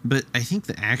 but I think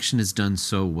the action is done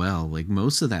so well. Like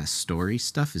most of that story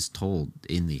stuff is told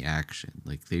in the action.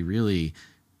 Like they really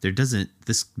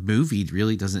this movie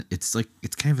really doesn't, it's like,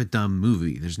 it's kind of a dumb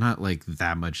movie. There's not like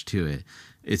that much to it.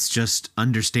 It's just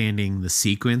understanding the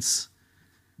sequence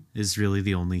is really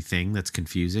the only thing that's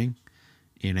confusing.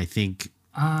 And I think,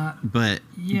 but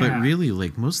really,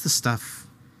 like, most of the stuff,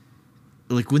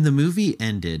 like when the movie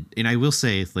ended, and I will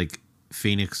say, like,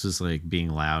 Phoenix was like being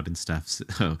loud and stuff,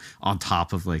 so, on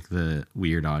top of like the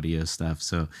weird audio stuff.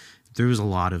 So there was a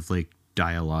lot of like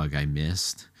dialogue I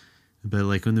missed. But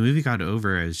like when the movie got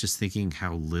over, I was just thinking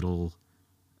how little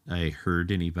I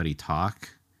heard anybody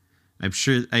talk. I'm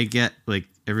sure I get like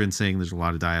everyone's saying there's a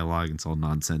lot of dialogue and it's all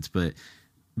nonsense, but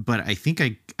I think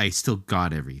I still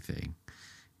got everything.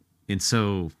 And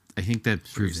so I think that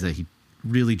proves that he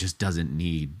really just doesn't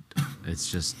need.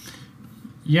 It's just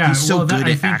he's so good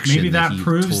at action. Maybe that he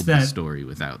proves told that the story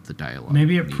without the dialogue.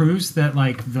 Maybe it proves that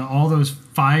like all those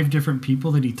 5 different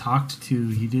people that he talked to,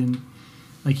 he didn't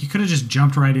like. He could have just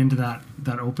jumped right into that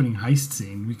opening heist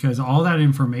scene, because all that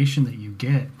information that you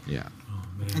get,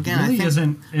 Again, really I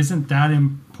think, isn't that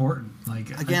important.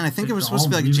 Like again, I think it was supposed to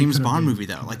be like a James Bond movie,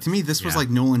 though. Like, to me, this was like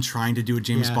Nolan trying to do a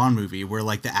James Bond movie where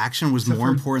like the action was more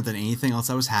important than anything else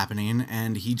that was happening,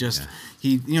 and he just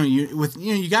you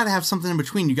got to have something in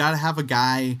between. You got to have a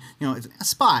guy, a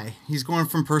spy. He's going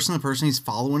from person to person. He's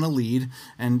following a lead,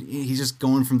 and he's just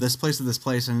going from this place to this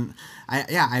place. And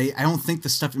I don't think the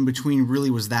stuff in between really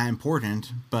was that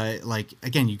important. But like,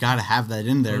 again, you got to have that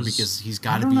in there because he's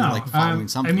got to be like following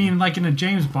something. I mean, like in a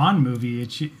James Bond movie,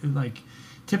 it's like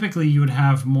typically you would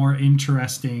have more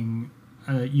interesting,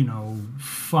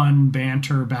 fun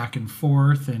banter back and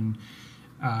forth, and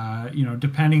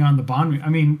depending on the Bond. I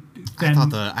mean, then,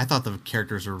 I thought the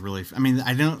characters were really. I mean,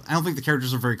 I don't think the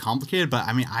characters are very complicated, but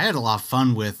I mean, I had a lot of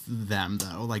fun with them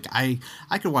though. Like I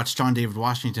could watch John David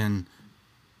Washington.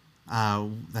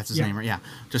 That's his name, right? Yeah.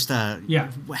 Just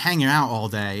hanging out all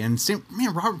day, and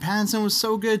Robert Pattinson was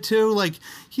so good too. Like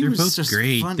they're was both just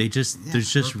great. Fun.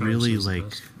 There's just really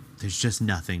like there's just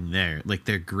nothing there. Like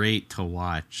they're great to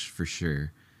watch for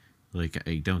sure. Like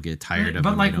I don't get tired of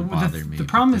them. Like they don't bother me. The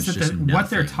problem is that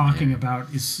what they're talking about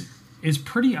is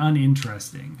pretty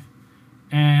uninteresting,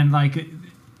 and like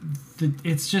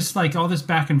it's just like all this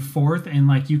back and forth, and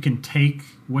like you can take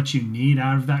what you need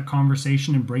out of that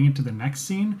conversation and bring it to the next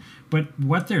scene, but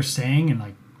what they're saying and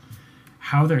like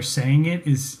how they're saying it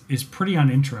is pretty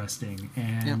uninteresting.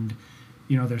 And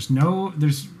there's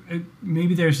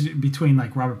maybe there's between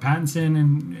like Robert Pattinson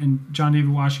and John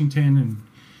David Washington and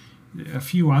a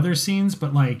few other scenes,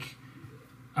 but like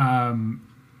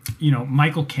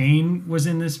Michael Caine was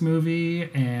in this movie,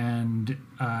 and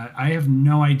I have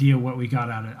no idea what we got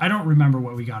out of it. I don't remember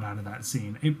what we got out of that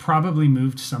scene. It probably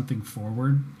moved something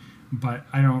forward, but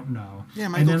I don't know. Yeah,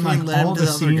 Michael Caine led all the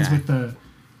scenes with the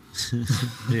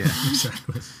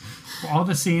exactly. All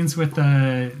the scenes with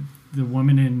the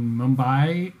woman in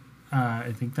Mumbai.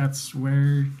 I think that's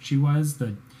where she was.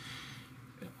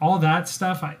 All that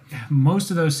stuff. Most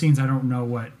of those scenes, I don't know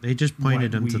what they just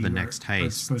pointed them to the next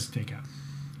heist. Supposed to take out.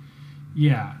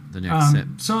 Yeah. The next set.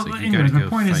 So anyway, the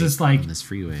point is just like on this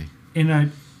freeway. In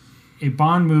a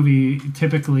Bond movie,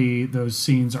 typically those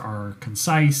scenes are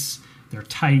concise, they're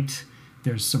tight,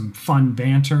 there's some fun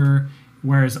banter,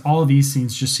 whereas all of these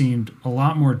scenes just seemed a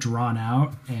lot more drawn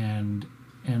out and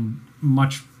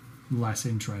much less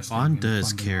interesting. Bond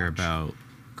does care about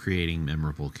creating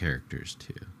memorable characters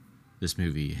too. This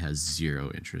movie has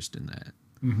zero interest in that.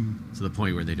 Mm-hmm. To the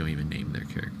point where they don't even name their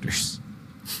characters.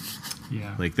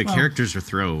 Yeah. Like the characters are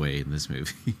throwaway in this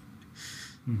movie.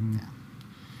 Mm-hmm. Yeah.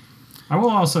 I will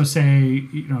also say,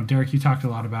 Derek, you talked a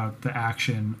lot about the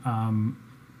action. I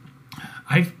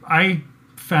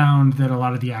found that a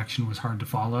lot of the action was hard to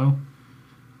follow.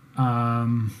 I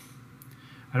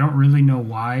don't really know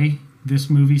why this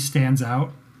movie stands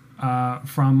out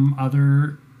from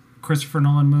other Christopher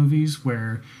Nolan movies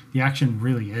where the action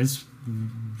really is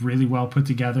really well put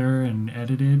together and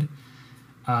edited.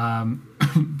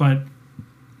 But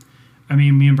I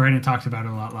mean, me and Brandon talked about it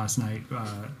a lot last night.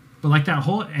 But like that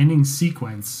whole ending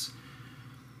sequence,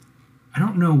 I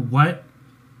don't know what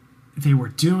they were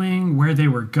doing, where they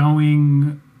were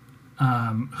going,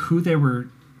 who they were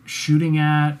shooting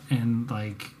at, and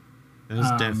like it was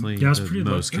definitely the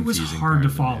most confusing. It was hard to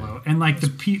follow, and like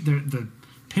the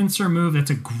pincer move,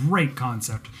 that's a great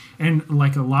concept, and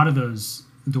like a lot of those,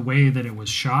 the way that it was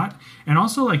shot, and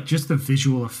also like just the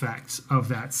visual effects of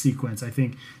that sequence. I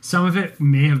think some of it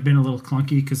may have been a little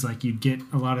clunky because like you'd get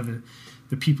a lot of the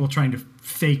people trying to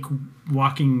fake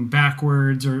walking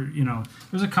backwards, or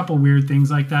there's a couple weird things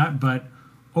like that, but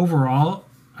overall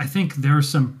I think there's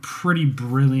some pretty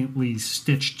brilliantly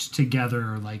stitched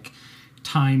together like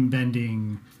time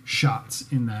bending shots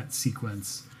in that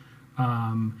sequence.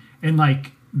 And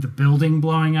like the building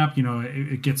blowing up,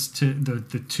 it gets to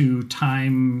the two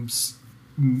times,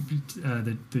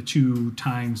 the two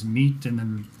times meet, and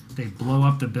then they blow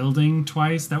up the building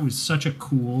twice. That was such a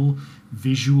cool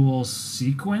visual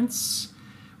sequence,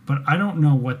 but I don't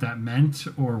know what that meant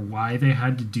or why they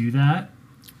had to do that.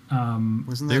 Wasn't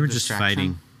that They were a just distraction?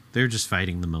 fighting. They were just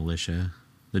fighting the militia.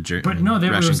 But no,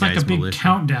 there Russian was like a guy's big militia.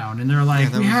 countdown, and they're like,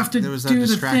 Yeah, we was- have to there was that do the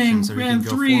distraction thing. so we And can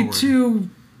go 3, forward. 2,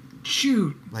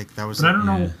 shoot. Like that was. But I don't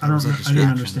know. Yeah. I don't. was a I didn't distraction,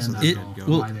 understand so that they at could all. go.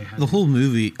 Well, Why they had the to- whole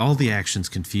movie, all the action's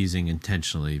confusing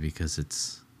intentionally because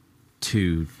it's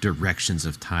two directions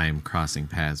of time crossing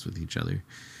paths with each other.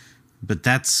 But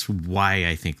that's why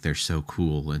I think they're so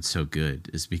cool and so good,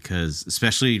 is because,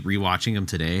 especially rewatching them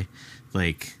today,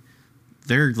 like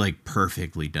they're like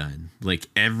perfectly done. Like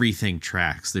everything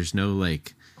tracks. There's no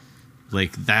like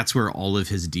that's where all of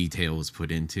his detail was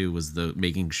put into, was the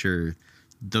making sure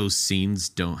those scenes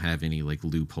don't have any like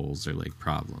loopholes or like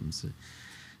problems.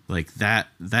 Like that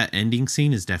ending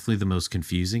scene is definitely the most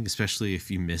confusing, especially if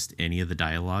you missed any of the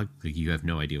dialogue. Like you have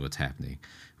no idea what's happening,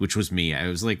 which was me. I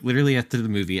was like, literally after the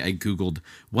movie, I Googled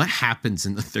what happens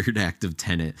in the third act of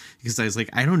Tenet, because I was like,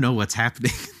 I don't know what's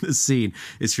happening in this scene.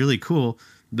 It's really cool.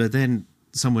 But then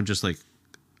someone just like,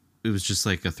 it was just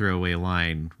like a throwaway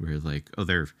line where like, oh,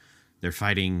 they're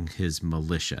fighting his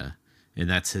militia, and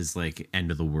that's his like end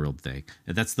of the world thing.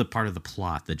 And that's the part of the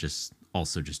plot that just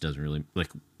doesn't really, like,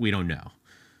 we don't know.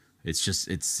 It's just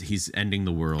he's ending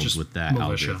the world Just with that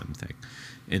militia. algorithm thing.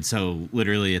 And so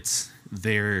literally it's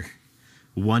their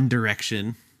one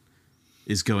direction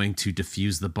is going to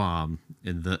defuse the bomb,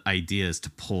 and the idea is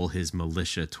to pull his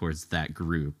militia towards that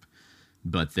group,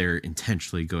 but they're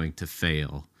intentionally going to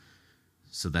fail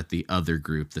so that the other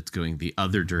group that's going the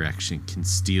other direction can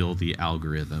steal the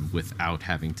algorithm without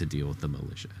having to deal with the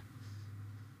militia.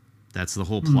 That's the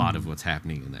whole plot of what's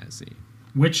happening in that scene.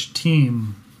 Which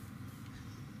team?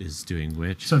 Is doing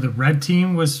which? So the red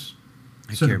team was.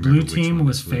 I So the can't blue remember which team one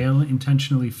was is which.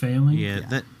 intentionally failing. Yeah,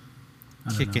 that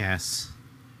don't kick know. ass.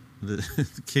 The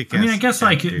kick ass. I mean, I guess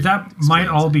like that might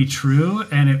all be true,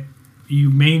 and it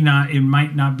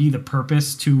might not be the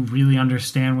purpose to really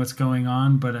understand what's going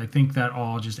on, but I think that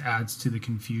all just adds to the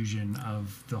confusion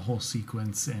of the whole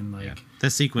sequence and like Yeah, that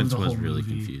sequence the was whole really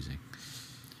movie. confusing.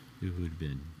 It would have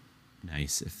been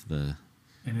nice if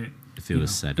and it you was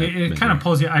know, set up. It kind better. of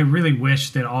pulls you. I really wish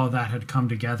that all that had come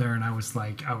together, and I was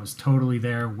totally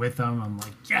there with them. I'm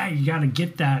like, yeah, you got to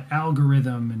get that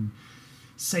algorithm and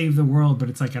save the world. But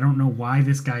it's like, I don't know why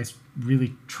this guy's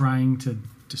really trying to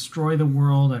destroy the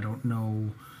world. I don't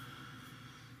know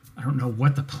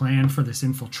what the plan for this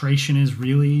infiltration is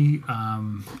really.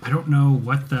 I don't know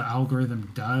what the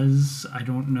algorithm does. I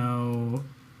don't know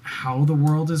how the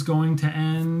world is going to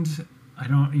end. I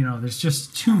don't, there's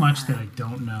just too much that I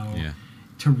don't know Yeah.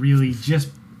 to really just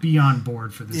be on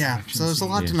board for this Yeah, action so there's a scene.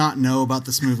 lot to not know about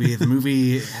this movie. The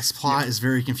movie's plot is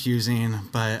very confusing,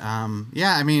 but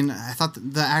yeah, I mean, I thought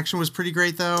the action was pretty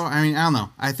great, though. I mean, I don't know.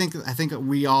 I think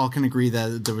we all can agree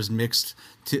that there was mixed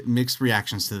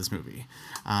reactions to this movie,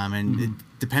 and it,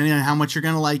 depending on how much you're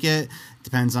gonna like it,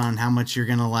 depends on how much you're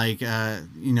gonna like,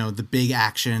 the big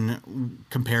action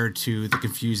compared to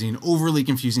the overly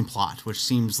confusing plot, which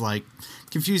seems like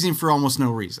confusing for almost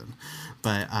no reason,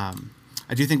 but.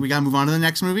 I do think we got to move on to the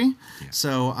next movie. Yeah.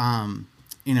 So,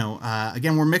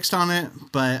 again, we're mixed on it,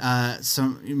 but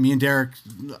me and Derek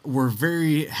were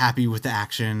very happy with the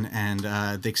action and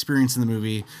the experience in the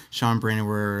movie. Sean and Brandon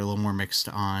were a little more mixed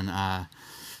on how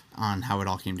it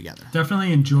all came together.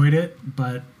 Definitely enjoyed it,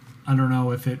 but I don't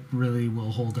know if it really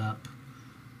will hold up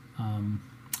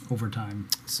over time.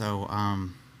 So,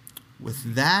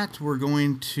 with that, we're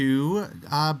going to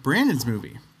Brandon's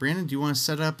movie. Brandon, do you want to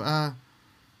set up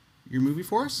your movie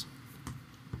for us?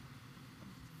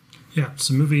 Yeah,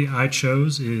 so the movie I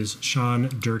chose is Sean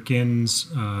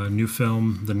Durkin's new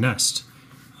film, The Nest.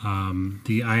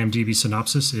 The IMDb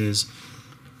synopsis is: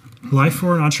 life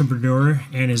for an entrepreneur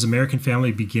and his American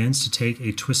family begins to take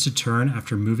a twisted turn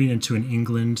after moving into an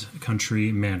England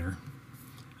country manor.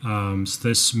 So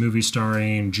this movie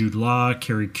starring Jude Law,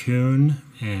 Carrie Coon,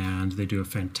 and they do a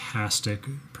fantastic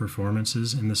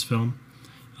performances in this film.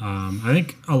 I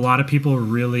think a lot of people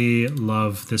really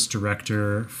love this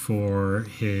director for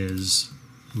his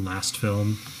last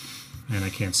film, and I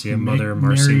can't see it, Mother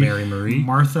Marcy Mary Marie.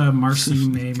 Martha Marcy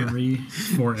May Marie.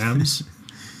 4 M's.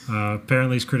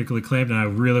 Apparently it's critically acclaimed, and I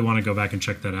really want to go back and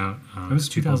check that out. It was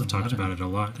People have 2011. talked about it a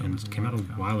lot, and it came out a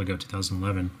while ago,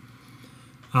 2011.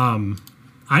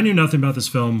 I knew nothing about this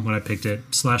film when I picked it.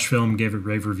 Slash Film gave it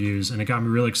rave reviews, and it got me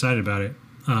really excited about it.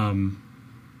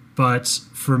 But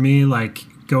for me, like,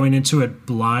 going into it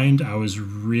blind, I was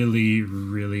really,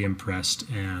 really impressed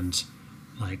and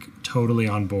like totally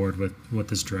on board with what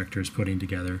this director is putting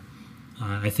together.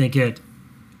 I think it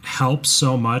helps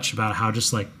so much about how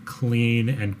just like clean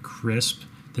and crisp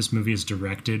this movie is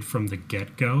directed from the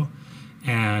get-go.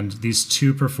 And these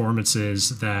two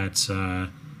performances that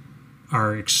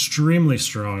are extremely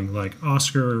strong, like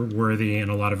Oscar worthy in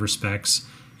a lot of respects,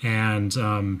 and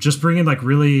just bringing like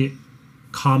really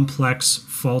complex,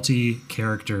 faulty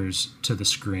characters to the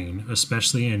screen,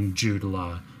 especially in Jude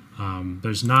Law.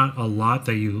 There's not a lot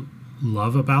that you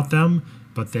love about them,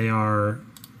 but they are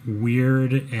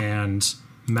weird and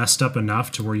messed up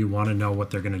enough to where you want to know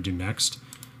what they're going to do next,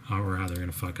 or how they're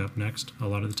going to fuck up next a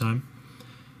lot of the time.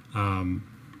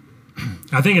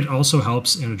 I think it also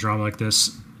helps in a drama like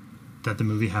this that the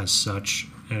movie has such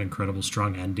an incredible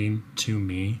strong ending to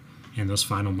me in those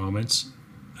final moments.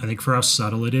 I think for how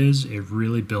subtle it is, it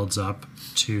really builds up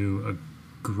to a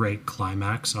great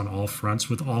climax on all fronts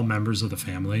with all members of the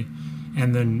family,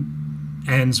 and then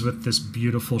ends with this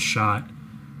beautiful shot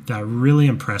that really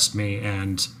impressed me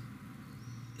and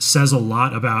says a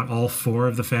lot about all four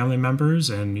of the family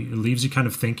members, and it leaves you kind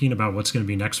of thinking about what's going to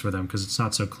be next for them because it's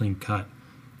not so clean cut.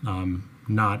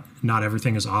 Not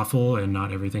everything is awful and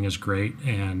not everything is great,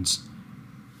 and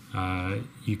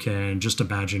you can just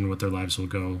imagine what their lives will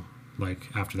go like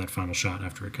after that final shot,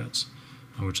 after it cuts,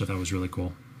 which I thought was really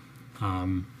cool.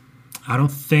 I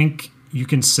don't think you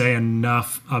can say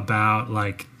enough about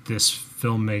like this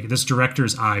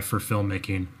director's eye for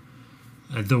filmmaking.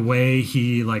 The way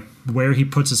he like where he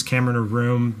puts his camera in a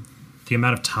room, the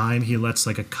amount of time he lets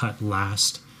like a cut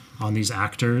last on these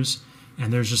actors,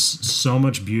 and there's just so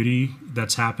much beauty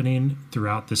that's happening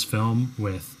throughout this film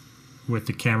with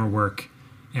the camera work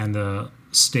and the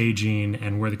staging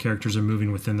and where the characters are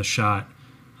moving within the shot,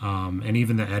 and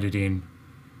even the editing,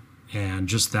 and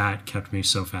just that kept me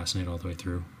so fascinated all the way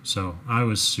through. So I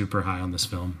was super high on this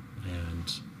film.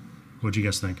 And what'd you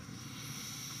guys think?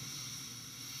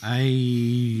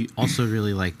 I also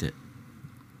really liked it.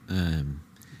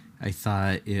 I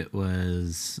thought it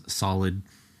was solid,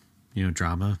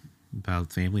 drama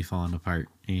about family falling apart,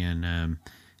 and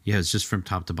it's just from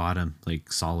top to bottom,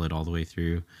 like solid all the way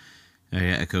through. I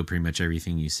echo pretty much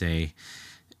everything you say.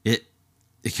 It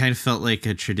kind of felt like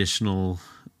a traditional,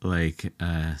 like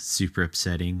super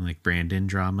upsetting, like Brandon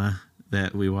drama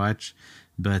that we watch,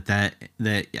 but that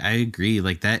I agree,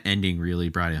 like that ending really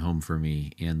brought it home for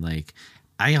me, and like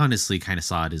I honestly kind of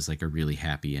saw it as like a really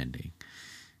happy ending.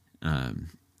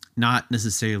 Not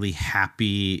necessarily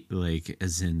happy, like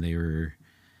as in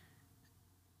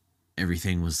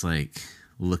everything was like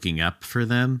looking up for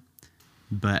them,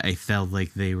 but I felt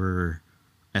like they were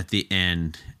at the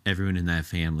end, everyone in that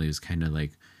family was kind of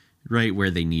like right where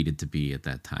they needed to be at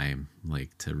that time,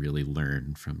 like to really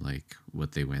learn from like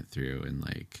what they went through, and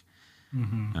like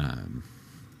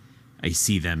I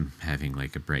see them having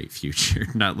like a bright future.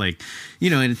 Not like,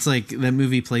 and it's like that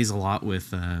movie plays a lot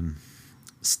with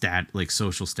like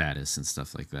social status and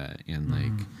stuff like that, and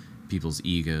like people's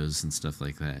egos and stuff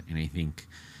like that. And I think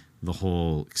the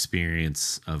whole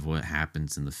experience of what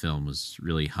happens in the film was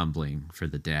really humbling for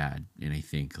the dad. And I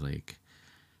think like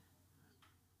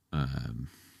I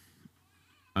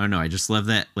don't know, I just love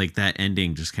that, like that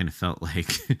ending just kind of felt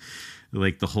like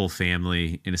like the whole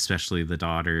family, and especially the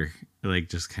daughter, like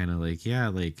just kind of like, yeah,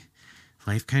 like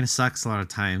life kind of sucks a lot of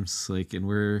times, like, and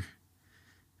we're,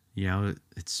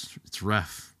 it's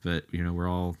rough, but we're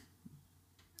all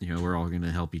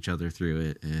gonna help each other through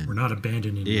it, and we're not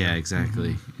abandoning you. Yeah,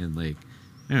 exactly. And like,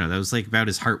 I don't know, that was like about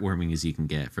as heartwarming as you can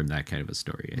get from that kind of a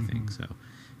story, I think. So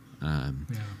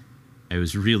I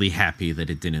was really happy that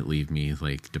it didn't leave me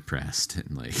like depressed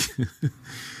and like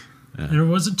and it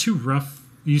wasn't too rough.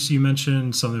 You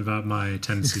mentioned something about my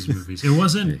tendencies in movies. It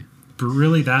wasn't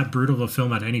really that brutal of a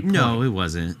film at any point. No, it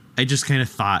wasn't. I just kind of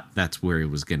thought that's where it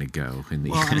was going to go in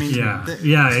the end. I mean,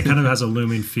 it kind of has a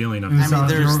looming feeling of it. I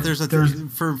mean,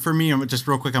 for me, just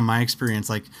real quick on my experience,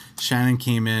 like Shannon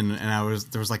came in and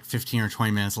there was like 15 or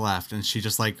 20 minutes left, and she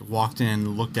just like walked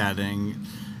in, looked at it,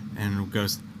 and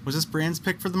goes, "Was this Brand's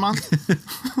pick for the month?"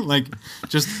 Like,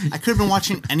 just I could have been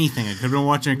watching anything. I could have been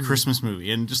watching a Christmas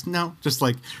movie, and just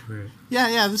like,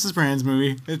 yeah, this is Brand's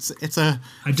movie. I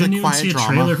didn't even see a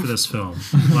trailer for this film.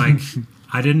 Like,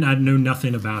 I knew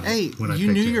nothing about it. Hey, when I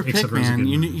you knew your pick, man.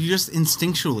 You just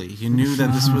instinctually knew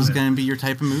that this was going to be your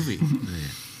type of movie.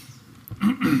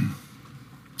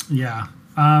 Yeah.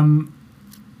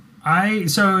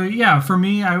 For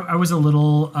me, I was a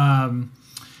little.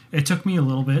 It took me a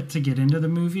little bit to get into the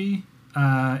movie.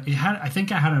 I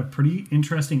think I had a pretty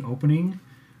interesting opening,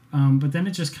 but then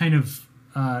it just kind of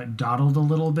dawdled a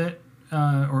little bit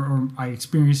or I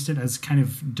experienced it as kind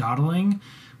of dawdling,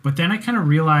 but then I kind of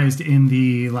realized in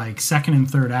the like second and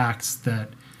third acts that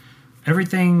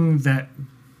everything that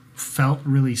felt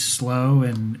really slow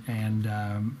and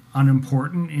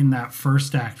unimportant in that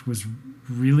first act was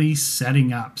really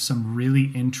setting up some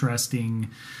really interesting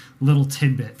little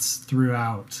tidbits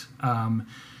throughout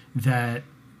that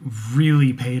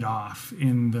really paid off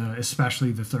in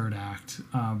especially the third act.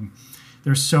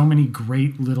 There's so many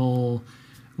great little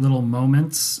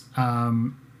moments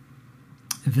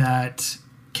that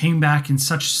came back in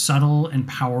such subtle and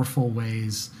powerful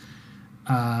ways.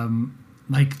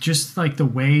 Like just like the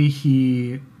way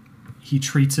he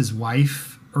treats his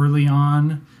wife early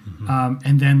on,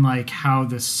 and then like how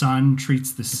the son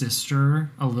treats the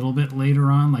sister a little bit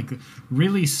later on, like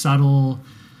really subtle,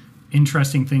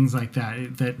 interesting things like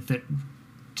that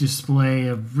display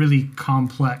a really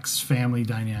complex family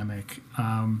dynamic.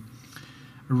 I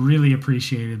really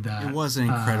appreciated that. It was an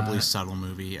incredibly subtle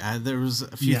movie. There was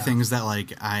a few things that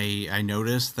like I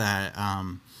noticed that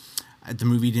the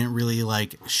movie didn't really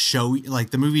like show,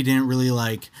 like the movie didn't really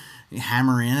like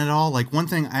hammer in at all. Like one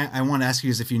thing I want to ask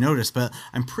you is if you noticed, but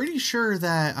I'm pretty sure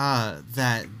that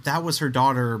that was her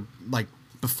daughter, like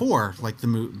before, like the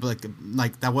movie,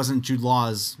 like that wasn't Jude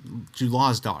Law's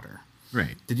daughter.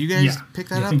 Right. Did you guys pick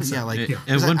that up? So. Yeah, like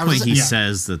at one point he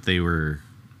says that they were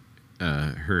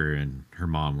her and her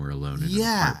mom were alone in an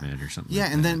apartment or something. Yeah,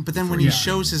 like and then when he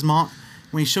shows his mom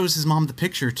the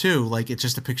picture too, like it's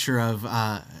just a picture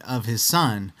of his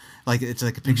son. Like it's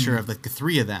like a picture of like the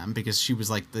three of them, because she was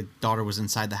like the daughter was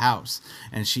inside the house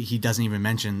and he doesn't even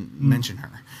mention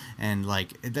her, and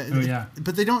like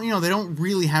but they don't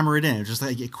really hammer it in. It's just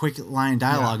like a quick line of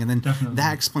dialogue, and then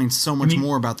that explains so much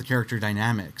more about the character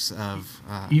dynamics of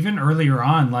even earlier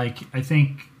on. Like I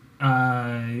think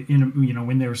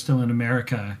when they were still in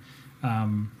America,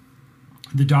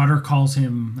 the daughter calls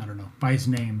him, I don't know, by his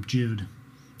name, Jude.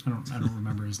 I don't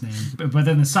remember his name, but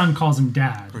then the son calls him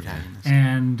Dad. Protagonist.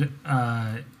 And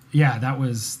that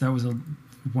was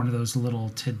one of those little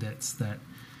tidbits that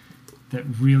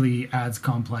really adds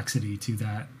complexity to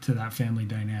that family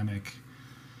dynamic.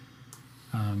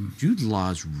 Jude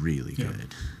Law's really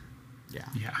good. Yeah.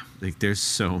 Like there's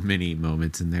so many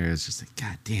moments in there. It's just like,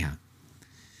 God damn.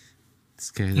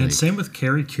 And same with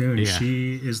Carrie Coon. Yeah.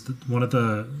 She is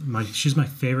she's my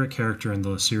favorite character in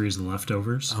the series The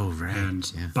Leftovers. Oh, right.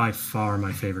 And by far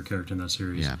my favorite character in that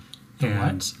series. Yeah.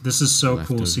 And this is so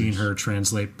cool seeing her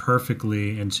translate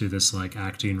perfectly into this like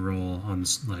acting role on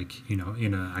like, in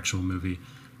an actual movie.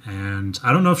 And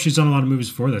I don't know if she's done a lot of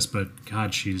movies before this, but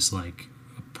God, she's like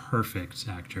a perfect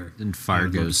actor. And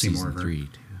Fargo season 3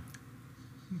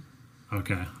 too.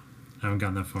 Okay. I haven't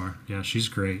gotten that far. Yeah, she's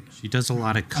great. She does a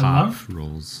lot of cop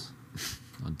roles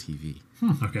on TV.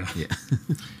 Okay. Yeah.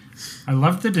 I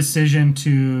love the decision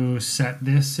to set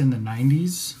this in the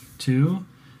 90s too.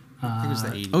 I think it was the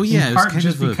 80s. Oh yeah, it was kind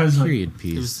of a period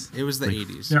piece. It was the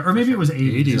 80s. Yeah, or maybe it was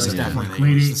 80s. 80s, like, definitely. Like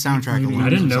the soundtrack alone. I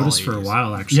didn't notice for a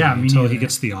while actually. Yeah, until he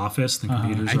gets to the office. The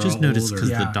computers I just all noticed old,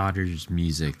 because the daughter's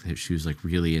music, that she was like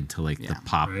really into like the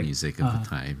pop music of the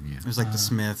time. Yeah, it was like the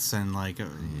Smiths and like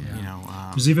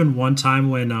there's even one time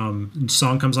when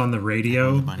song comes on the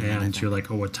radio and you're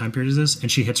like, oh, what time period is this?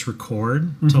 And she hits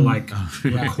record to like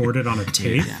record it on a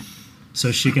tape,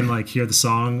 so she can like hear the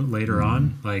song later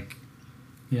on. Like,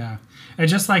 yeah. And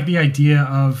just like the idea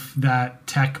of that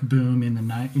tech boom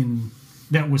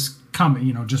that was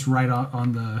coming, just right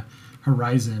on the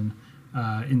horizon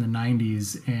in the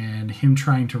 90s, and him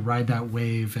trying to ride that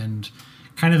wave, and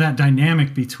kind of that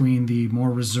dynamic between the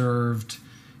more reserved,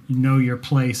 know your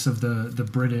place of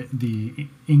the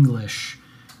English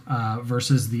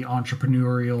versus the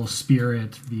entrepreneurial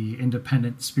spirit, the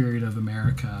independent spirit of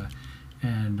America,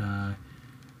 and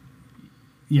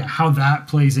how that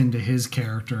plays into his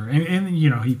character, and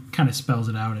he kind of spells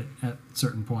it out at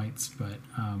certain points, but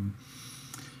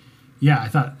I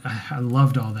thought I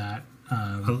loved all that.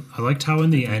 I liked how in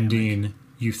the ending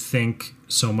you think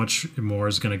so much more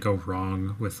is going to go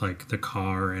wrong with like the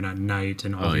car and at night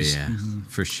and all these.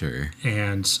 For sure.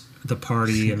 And the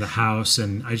party and the house,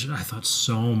 and I thought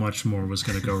so much more was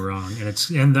going to go wrong,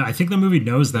 and I think the movie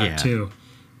knows that too,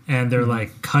 and they're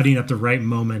like cutting at the right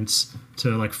moments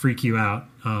to like freak you out.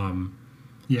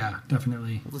 Yeah,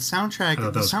 definitely. Well, the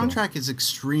soundtrack is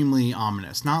extremely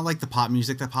ominous. Not like the pop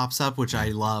music that pops up, which I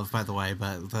love, by the way,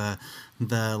 but the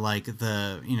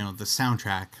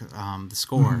soundtrack, the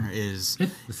score is the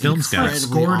film's got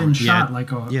scored and shot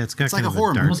like a it's like a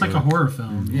horror movie, almost like a horror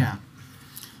film. Yeah.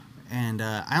 And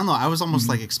I don't know, I was almost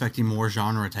like expecting more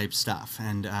genre type stuff,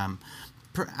 and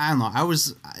I don't know.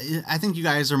 I think you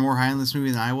guys are more high on this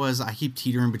movie than I was. I keep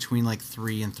teetering between like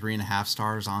 3 and 3.5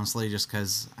 stars, honestly, just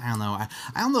because I don't know. I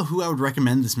don't know who I would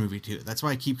recommend this movie to. That's why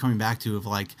I keep coming back to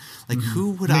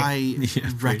who would I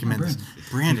recommend this?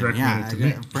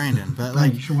 Brandon, Brandon. But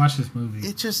like, you should watch this movie.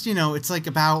 It just it's like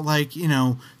about like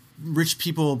rich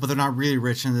people, but they're not really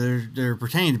rich, and they're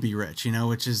pretending to be rich,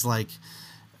 which is like.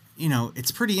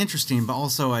 It's pretty interesting, but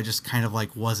also I just kind of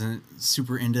like wasn't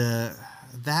super into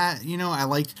that. I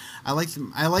like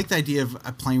the idea of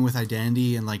playing with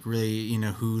identity and like really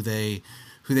who they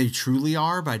truly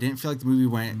are, but I didn't feel like the movie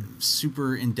went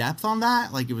super in depth on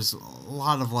that. Like it was a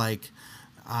lot of like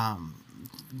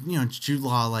Jude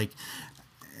Law, like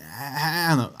I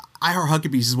don't know. I Heart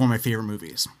Huckabees is one of my favorite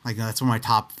movies. Like that's one of my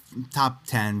top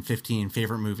 10, 15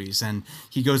 favorite movies. And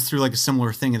he goes through like a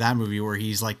similar thing in that movie where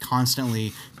he's like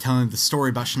constantly telling the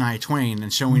story about Shania Twain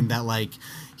and showing that like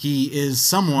he is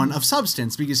someone of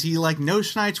substance because he like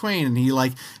knows Shania Twain, and he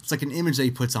like it's like an image that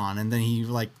he puts on, and then he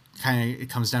like kind of it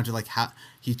comes down to like how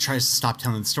he tries to stop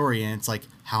telling the story, and it's like,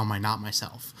 how am I not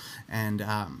myself? And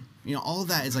all of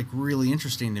that is like really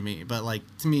interesting to me, but like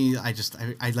to me, I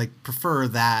like prefer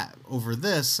that over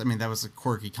this. I mean, that was a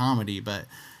quirky comedy, but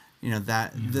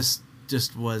this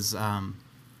just was,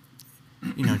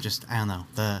 just I don't know,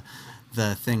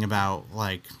 the thing about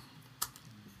like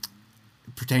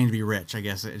pretending to be rich. I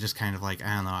guess it just kind of like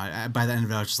I don't know. I by the end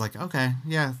of it, I was just like, okay,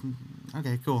 yeah,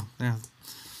 okay, cool. Yeah,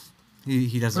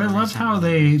 he doesn't. But I loved how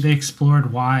they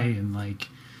explored why, and like.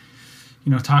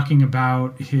 Talking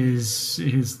about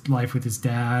his life with his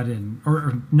dad, and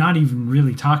or not even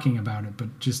really talking about it,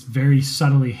 but just very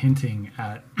subtly hinting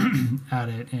at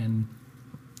it, and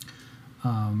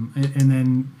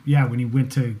then when he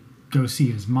went to go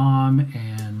see his mom,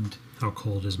 and how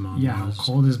cold his mom was. How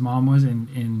cold his mom was,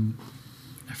 and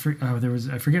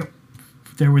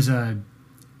there was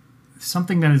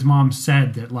something that his mom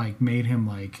said that like made him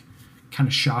like kind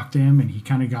of shocked him, and he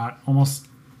kind of got almost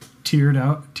teared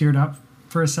up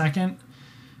for a second,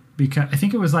 because I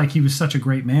think it was like he was such a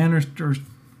great man, or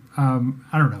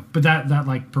I don't know, but that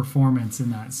like performance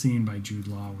in that scene by Jude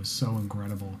Law was so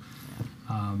incredible,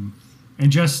 and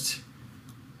just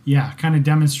kind of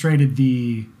demonstrated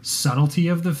the subtlety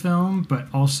of the film, but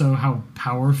also how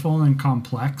powerful and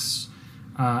complex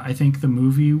I think the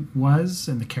movie was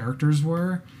and the characters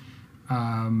were.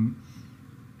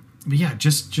 But yeah,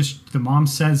 just the mom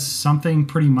says something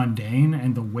pretty mundane,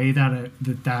 and the way that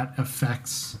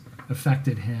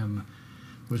affected him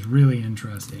was really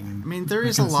interesting. I mean, there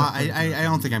is a lot. I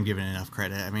don't think I'm giving it enough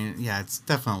credit. I mean, yeah, it's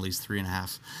definitely at least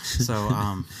 3.5.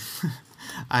 So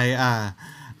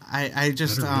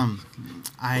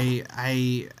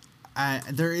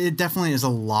it definitely is a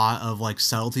lot of like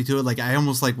subtlety to it. Like I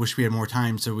almost like wish we had more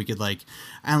time so we could like,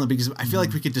 I don't know, because I feel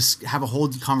like we could just have a whole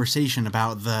conversation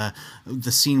about the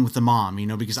scene with the mom,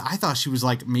 because I thought she was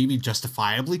like maybe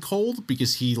justifiably cold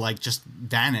because he like just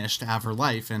vanished out of her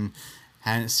life and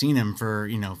hadn't seen him for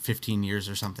 15 years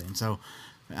or something. So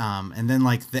and then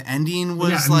like the ending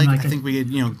was I think we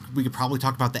could probably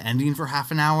talk about the ending for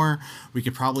half an hour. We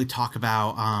could probably talk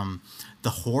about the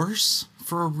horse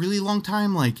for a really long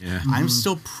time. Like I'm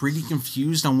still pretty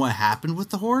confused on what happened with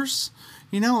the horse.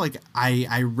 Like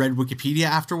I read Wikipedia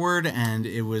afterward, and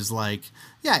it was like,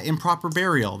 improper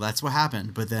burial. That's what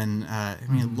happened. But then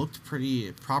it looked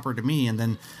pretty proper to me. And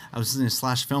then I was in a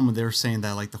Slash film, and they were saying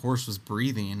that like the horse was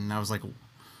breathing, and I was like,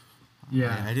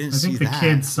 I didn't see that. I think the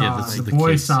kids saw the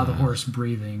boy saw the horse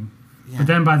breathing. Yeah. But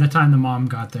then by the time the mom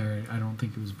got there, I don't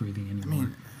think it was breathing anymore.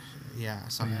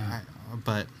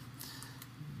 But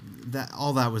that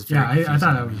all that was very I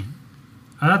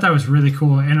thought that was really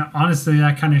cool, and honestly,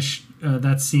 that kind of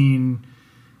that scene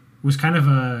was kind of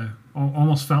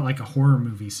almost felt like a horror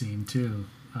movie scene too,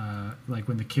 like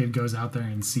when the kid goes out there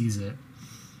and sees it.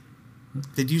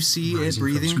 Did you see it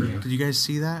breathing? Did you guys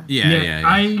see that? Yeah.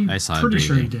 I saw it. Pretty breathing.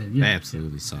 sure he did. Yeah, I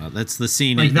absolutely saw it. That's the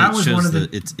scene. Like, that was shows one of the.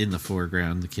 It's in the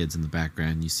foreground. The kid's in the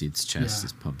background. You see its chest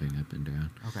is pumping up and down.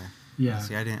 Okay. Yeah.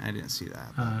 See, I didn't see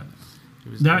that.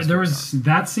 There was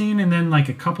that scene, and then like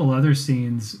a couple other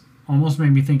scenes almost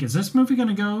made me think, is this movie going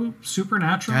to go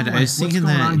supernatural? God, I was thinking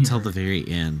that until the very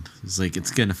end. It's like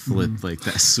it's going to flip like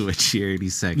that switch here any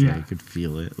second. I could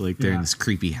feel it. Like they're in this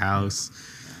creepy house.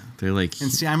 They're like,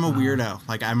 and see, I'm a weirdo.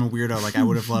 Like I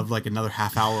would have loved like another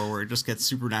half hour where it just gets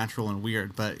supernatural and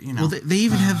weird. But well, they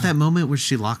even have that moment where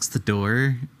she locks the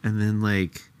door, and then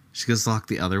like she goes to lock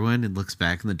the other one and looks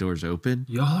back, and the door's open.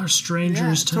 Y'all are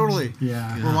strangers to totally. me.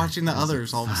 Yeah, we're watching the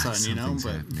others all of a sudden,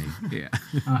 But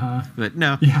but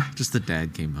no, just the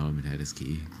dad came home and had his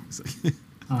key. It's like,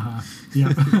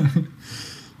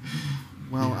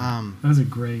 Well, that was a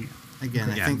great.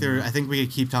 again, Yeah. I think we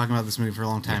could keep talking about this movie for a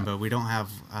long time, but we don't have.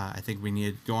 I think we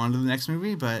need to go on to the next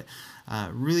movie. But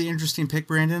really interesting pick,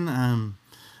 Brandon.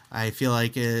 I feel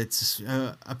like it's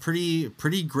a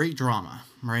pretty great drama,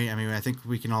 right? I mean, I think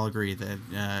we can all agree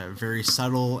that very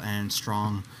subtle and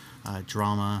strong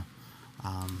drama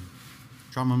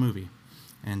movie,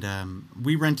 and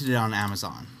we rented it on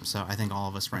Amazon. So I think all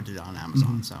of us rented it on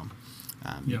Amazon. So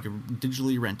you can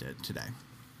digitally rent it today.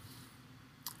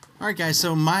 All right, guys,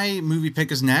 so my movie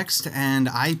pick is next, and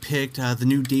I picked the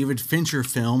new David Fincher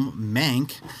film,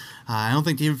 Mank. I don't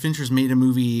think David Fincher's made a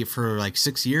movie for like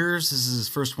 6 years. This is his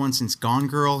first one since Gone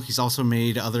Girl. He's also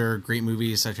made other great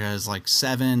movies such as like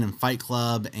Seven and Fight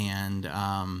Club and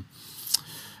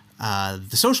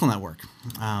The Social Network.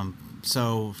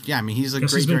 So yeah, I mean, he's a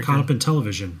great he's been director. caught up in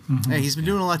television. Yeah, he's been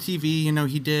doing a lot of TV. You know,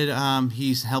 he did.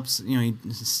 He helps. You know, he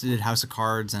did House of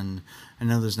Cards, and I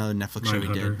know there's another Netflix show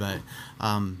he did. But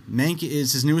Mank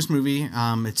is his newest movie.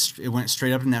 It went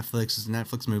straight up to Netflix. It's a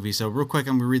Netflix movie. So real quick,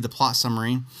 I'm gonna read the plot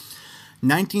summary.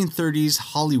 1930s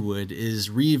Hollywood is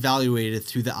reevaluated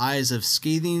through the eyes of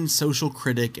scathing social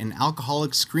critic and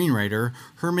alcoholic screenwriter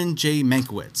Herman J.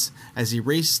 Mankiewicz as he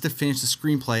races to finish the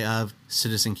screenplay of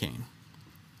Citizen Kane.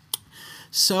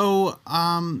 So,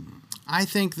 I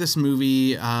think this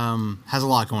movie has a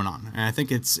lot going on, and I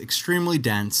think it's extremely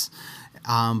dense.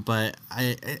 But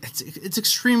it's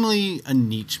extremely a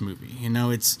niche movie. You know,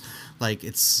 it's like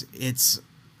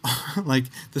like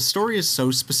the story is so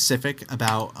specific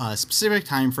about a specific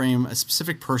time frame, a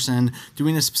specific person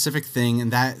doing a specific thing,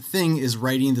 and that thing is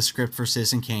writing the script for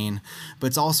Citizen Kane. But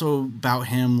it's also about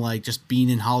him like just being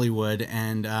in Hollywood,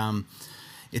 and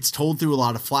it's told through a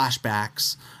lot of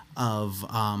flashbacks of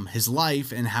his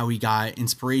life and how he got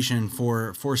inspiration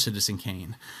for Citizen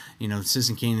Kane. You know,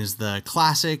 Citizen Kane is the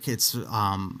classic. It's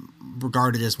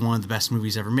regarded as one of the best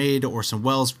movies ever made. Orson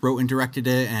Welles wrote and directed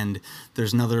it, and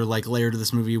there's another like layer to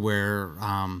this movie where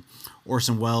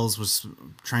Orson Welles was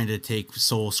trying to take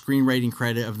sole screenwriting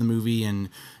credit of the movie, and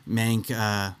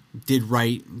Mank did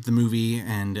write the movie,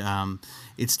 and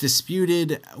it's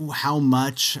disputed how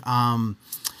much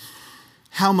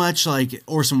like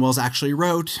Orson Welles actually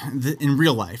wrote in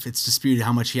real life. It's disputed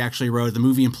how much he actually wrote. The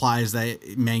movie implies that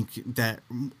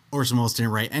Orson Welles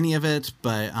didn't write any of it,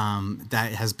 but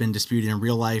that has been disputed in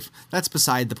real life. That's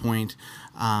beside the point,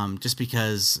 just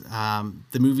because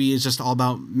the movie is just all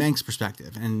about Mank's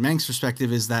perspective. And Mank's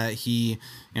perspective is that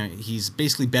he's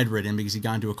basically bedridden because he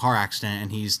got into a car accident,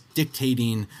 and he's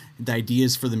dictating the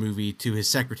ideas for the movie to his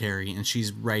secretary, and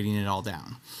she's writing it all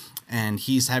down. And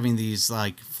he's having these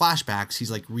like flashbacks.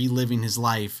 He's like reliving his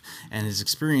life and his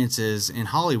experiences in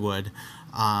Hollywood.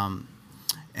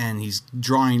 And he's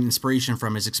drawing inspiration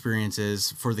from his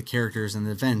experiences for the characters and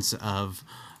the events of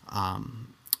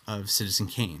Citizen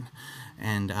Kane.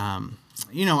 And,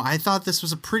 you know, I thought this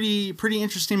was a pretty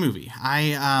interesting movie.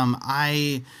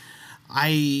 I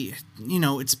you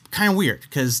know, it's kind of weird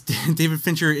because David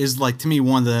Fincher is like, to me,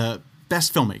 one of the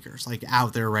best filmmakers like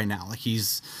out there right now. Like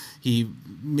he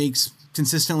makes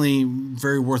consistently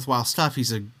very worthwhile stuff.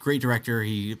 He's a great director.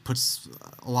 He puts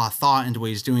a lot of thought into what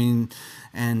he's doing.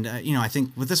 And, you know, I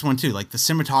think with this one too, like the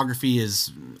cinematography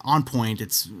is on point.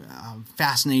 It's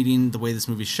fascinating the way this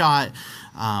movie's shot.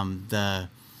 The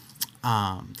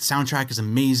soundtrack is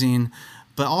amazing,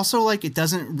 but also like it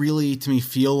doesn't really to me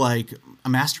feel like a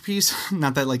masterpiece.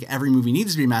 Not that like every movie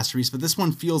needs to be a masterpiece, but this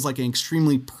one feels like an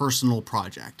extremely personal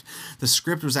project. The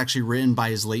script was actually written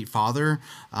by his late father,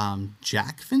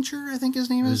 Jack Fincher, I think his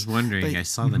name is. I was wondering. But, I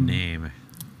saw the name.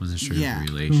 Wasn't sure Yeah. of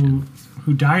the relation.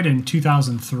 Who died in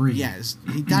 2003. Yeah,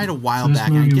 he died a while this back.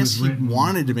 And I movie guess was he written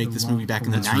wanted to make this movie back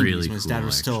in the That's 90s really when his dad cool,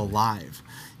 was still actually. alive.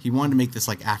 He wanted to make this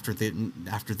like after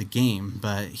the game,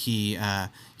 but he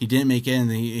didn't make it,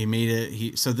 and he made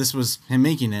it. So this was him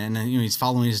making it, and you know he's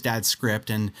following his dad's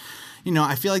script, and you know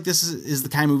I feel like this is the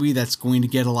kind of movie that's going to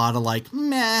get a lot of like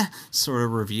meh sort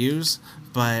of reviews,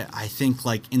 but I think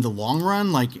like in the long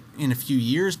run, like in a few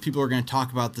years, people are going to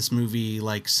talk about this movie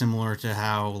like similar to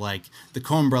how like the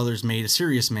Coen brothers made A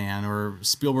Serious Man, or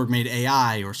Spielberg made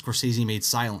AI, or Scorsese made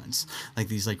Silence, like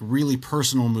these like really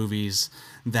personal movies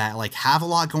that like have a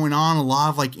lot going on, a lot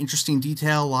of like interesting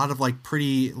detail, a lot of like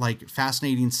pretty like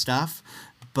fascinating stuff,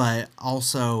 but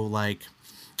also like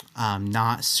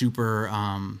not super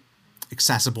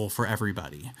accessible for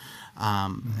everybody. I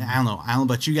don't know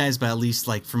about you guys, but at least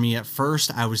like for me at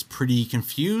first, I was pretty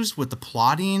confused with the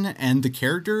plotting and the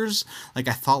characters. Like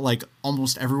I thought like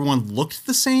almost everyone looked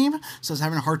the same, so I was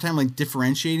having a hard time like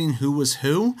differentiating who was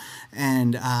who.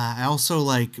 And I also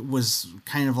like was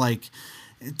kind of like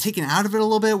taken out of it a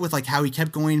little bit with like how he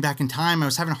kept going back in time. I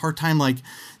was having a hard time. Like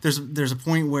there's a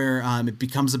point where it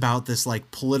becomes about this like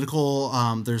political.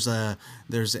 There's a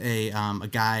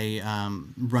guy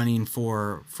running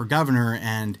for governor,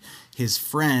 and his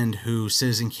friend, who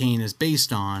Citizen Kane is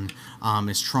based on,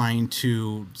 is trying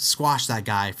to squash that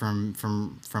guy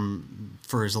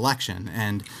for his election.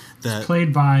 And it's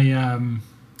played by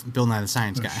Bill Nye the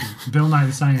Science Guy. Bill Nye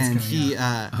the Science and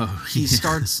Guy. And he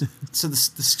starts. So the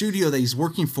studio that he's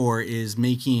working for is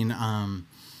making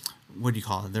what do you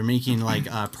call it? They're making like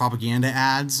propaganda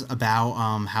ads about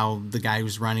how the guy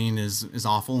who's running is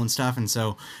awful and stuff,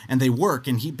 and they work,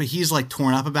 and he's like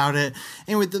torn up about it.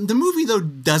 Anyway, the movie though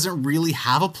doesn't really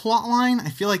have a plot line. I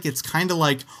feel like it's kind of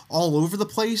like all over the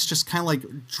place, just kind of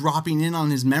like dropping in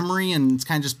on his memory, and it's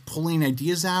kind of just pulling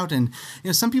ideas out. And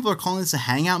some people are calling this a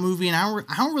hangout movie, and I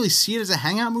don't really see it as a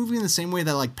hangout movie in the same way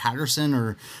that like Patterson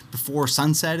or Before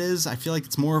Sunset is. I feel like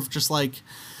it's more of just like,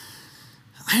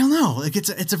 I don't know, like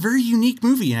it's a very unique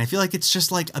movie, and I feel like it's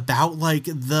just like about like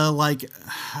the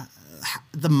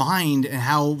mind and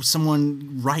how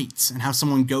someone writes and how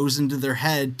someone goes into their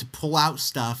head to pull out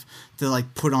stuff to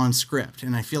like put on script.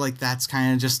 And I feel like that's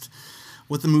kind of just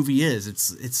what the movie is.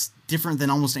 It's different than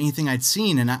almost anything I'd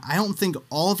seen, and I don't think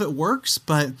all of it works,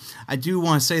 but I do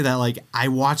want to say that like I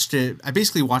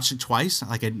basically watched it twice.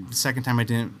 Like the second time I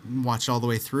didn't watch it all the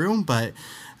way through, but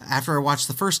after I watched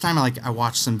the first time, I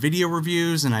watched some video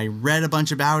reviews and I read a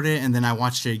bunch about it, and then I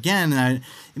watched it again, and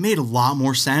it made a lot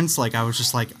more sense. Like I was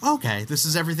just like, okay, this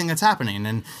is everything that's happening,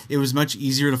 and it was much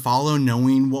easier to follow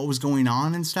knowing what was going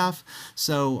on and stuff.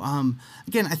 So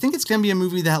again, I think it's gonna be a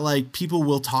movie that like people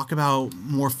will talk about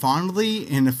more fondly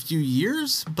in a few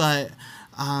years, but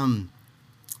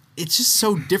it's just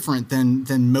so different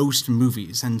than most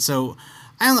movies, and so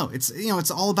I don't know. It's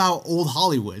all about old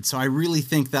Hollywood. So I really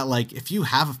think that like if you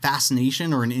have a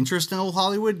fascination or an interest in old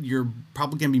Hollywood, you're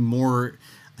probably gonna be more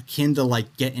akin to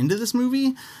like get into this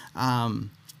movie.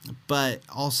 But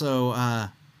also, I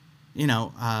don't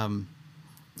know.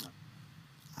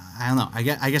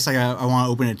 I guess I want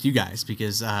to open it to you guys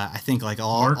because I think like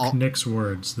Mark Nick's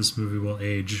words, this movie will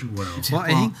age well. Well, I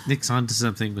think Nick's onto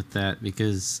something with that,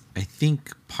 because I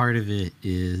think part of it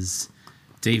is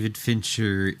David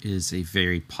Fincher is a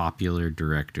very popular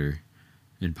director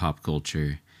in pop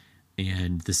culture,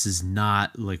 and this is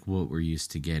not like what we're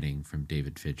used to getting from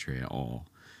David Fincher at all.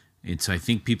 And so I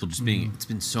think people just being, it's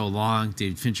been so long,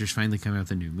 David Fincher's finally coming out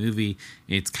with a new movie.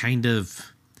 It's kind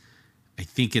of, I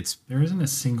think there isn't a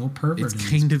single pervert. It's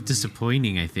kind of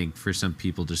disappointing, I think, for some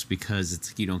people, just because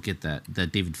it's you don't get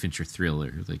that David Fincher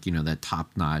thriller, like that top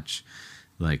notch,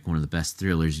 like one of the best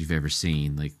thrillers you've ever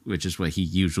seen, like which is what he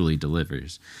usually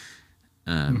delivers.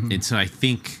 And so I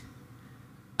think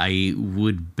I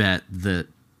would bet that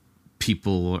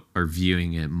people are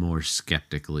viewing it more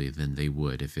skeptically than they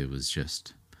would if it was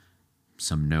just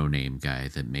some no-name guy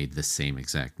that made the same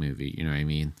exact movie. You know what I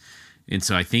mean? And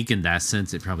so I think in that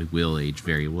sense, it probably will age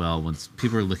very well once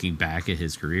people are looking back at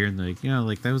his career and like,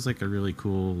 like that was like a really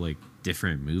cool, like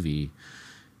different movie,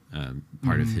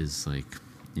 part of his like,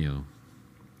 it'll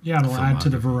add to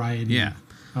the variety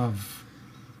of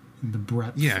the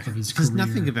breadth of his career. Because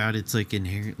nothing about it's like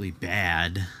inherently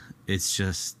bad. It's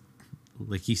just,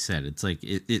 like he said, it's like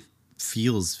it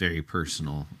feels very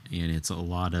personal, and it's a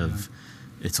lot of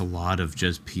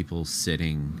just people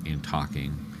sitting and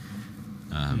talking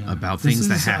about things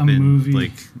that happened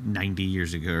like 90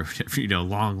 years ago or whatever,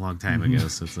 long time ago.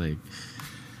 So it's like,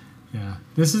 yeah,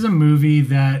 this is a movie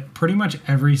that pretty much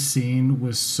every scene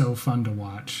was so fun to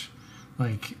watch.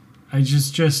 Like, I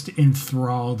just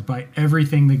enthralled by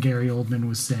everything that Gary Oldman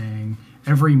was saying,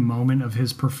 every moment of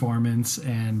his performance,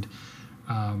 and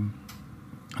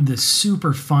the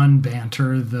super fun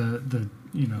banter, the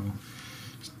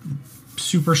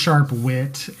super sharp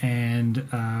wit,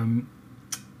 and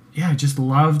I just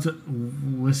loved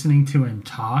listening to him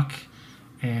talk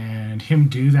and him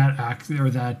do that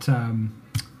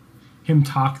him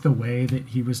talk the way that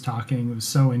he was talking. It was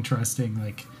so interesting.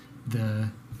 Like I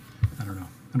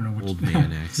don't know what old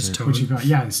man accent. What you got?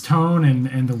 Yeah, his tone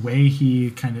and the way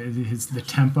he kind of the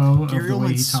tempo Gary of the way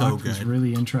he Oldman's talked so was good.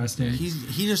 really interesting. You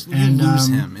lose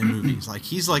him in movies. Like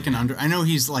he's like I know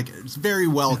he's like very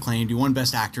well acclaimed. He won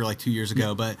Best Actor like 2 years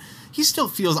ago, but he still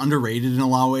feels underrated in a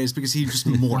lot of ways because he just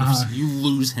morphs. You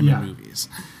lose him in movies,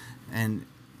 and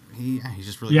he's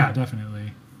just really good.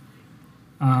 Definitely.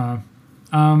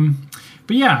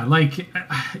 But yeah, like,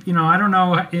 I don't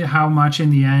know how much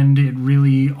in the end it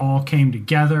really all came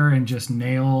together and just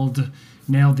nailed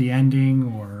the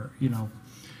ending, or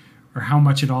how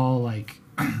much it all like,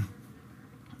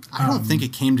 I don't think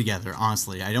it came together,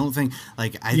 honestly. I don't think I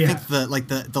think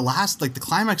the last the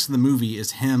climax of the movie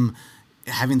is him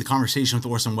having the conversation with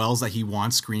Orson Welles that he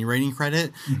wants screenwriting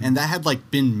credit, and that had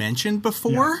been mentioned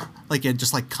before. It had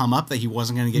just come up that he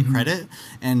wasn't going to get credit,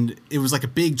 and it was a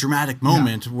big dramatic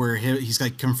moment where he's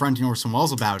confronting Orson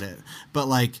Welles about it. But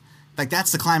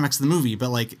that's the climax of the movie,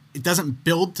 but it doesn't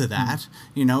build to that.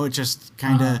 It just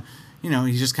kind of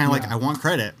he's just kind of I want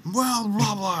credit. Well,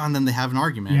 blah blah, and then they have an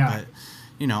argument. Yeah. But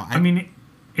I mean,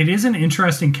 it is an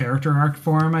interesting character arc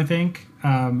for him, I think.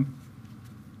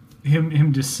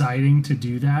 Him deciding to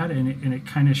do that, and it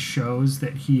kind of shows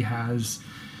that he has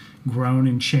grown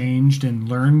and changed and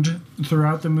learned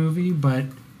throughout the movie. But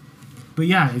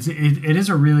yeah, it is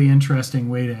a really interesting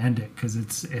way to end it, because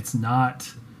it's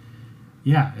not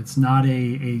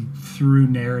a through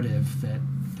narrative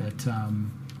that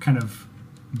kind of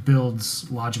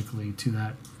builds logically to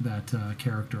that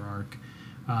character arc.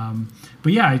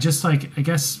 But yeah, I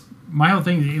guess my whole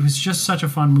thing, it was just such a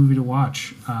fun movie to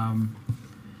watch.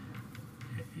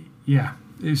 Yeah,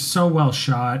 it's so well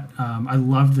shot. I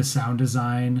love the sound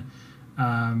design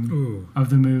of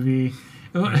the movie.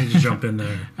 I need to jump in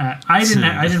there. I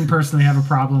didn't personally have a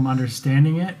problem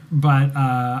understanding it, but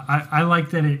I like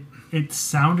that it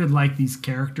sounded like these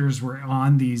characters were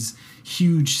on these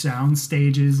huge sound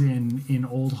stages in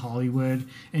old Hollywood,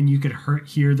 and you could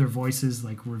hear their voices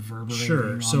reverberating.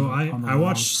 Sure. So I watched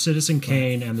walls. Citizen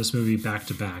Kane and this movie back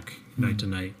to back, night to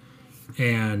night,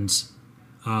 and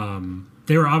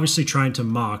they were obviously trying to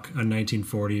mock a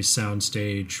 1940s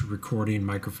soundstage, recording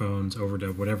microphones,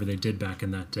 overdub, whatever they did back in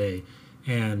that day.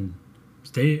 And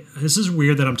this is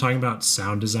weird that I'm talking about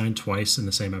sound design twice in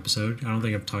the same episode. I don't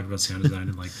think I've talked about sound design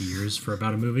in years for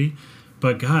about a movie.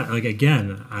 But God,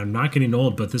 again, I'm not getting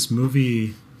old, but this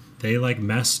movie, they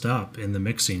messed up in the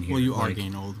mixing here. Well, you are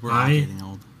getting old. We're all getting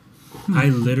old. I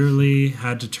literally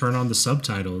had to turn on the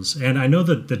subtitles. And I know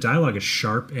that the dialogue is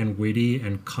sharp and witty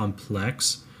and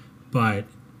complex, but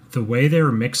the way they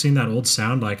were mixing that old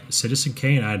sound, Citizen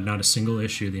Kane, I had not a single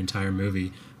issue the entire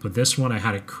movie. But this one, I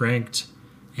had it cranked,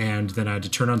 and then I had to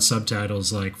turn on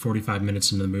subtitles 45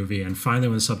 minutes into the movie. And finally,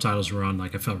 when the subtitles were on, I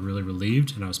felt really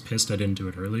relieved, and I was pissed I didn't do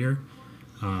it earlier.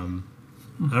 I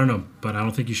don't know, but I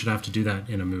don't think you should have to do that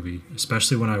in a movie,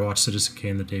 especially when I watched Citizen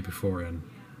Kane the day before, and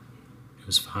it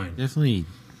was fine. Definitely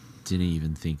didn't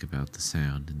even think about the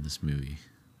sound in this movie.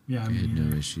 Yeah, I had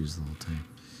no issues the whole time.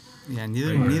 Yeah,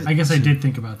 neither. I guess I did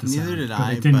think about the sound. Neither did but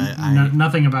I. It didn't,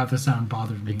 nothing about the sound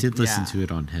bothered me. I did listen to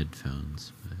it on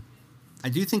headphones. But I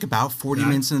do think about 40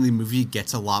 minutes into the movie it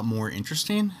gets a lot more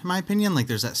interesting, in my opinion.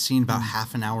 There's that scene about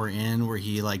half an hour in where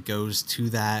he goes to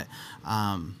that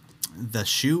the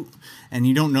shoot, and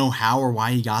you don't know how or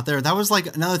why he got there. That was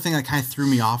another thing that kind of threw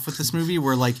me off with this movie,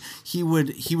 where he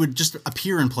would just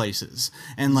appear in places,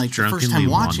 and the first time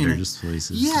watching it,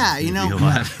 places, yeah, in a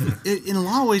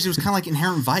lot of ways it was kind of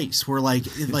Inherent Vice, where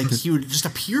he would just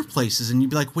appear places, and you'd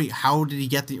be like, wait, how did he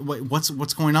get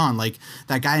what's going on?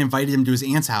 That guy invited him to his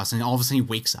aunt's house, and all of a sudden he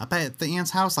wakes up at the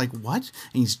aunt's house, what?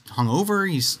 And he's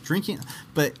hungover, he's drinking,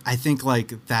 but I think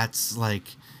that's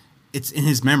it's in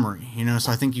his memory,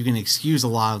 so I think you can excuse a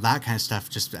lot of that kind of stuff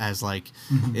just as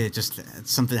it's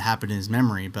something that happened in his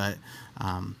memory. But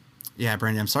yeah,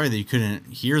 Brandon, I'm sorry that you couldn't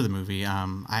hear the movie. I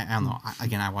don't know.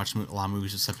 Again, I watch a lot of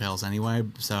movies with subtitles anyway,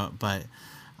 but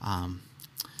I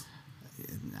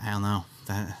don't know.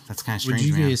 That's kind of strange.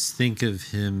 What do you guys think of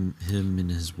him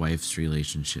and his wife's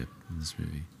relationship in this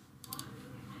movie?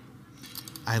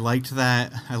 I liked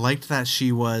that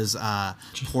she was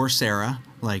poor Sarah.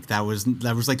 That was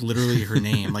literally her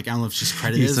name. I don't know if she's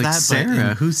credited as that. Sarah.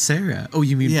 But who's Sarah? Oh,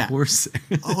 you mean poor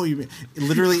Sarah? Oh, you mean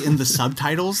literally in the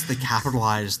subtitles they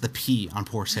capitalized the P on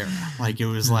poor Sarah. It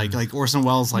was like Orson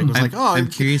Welles was I'm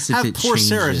curious if it poor changes.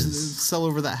 Sarah sell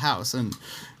over that house, and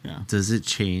yeah. Does it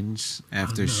change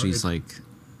after she's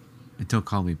don't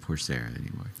call me poor Sarah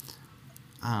anymore?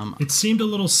 It seemed a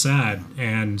little sad,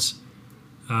 and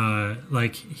I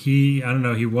don't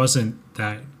know, he wasn't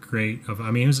that great of,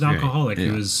 he was an alcoholic. Right.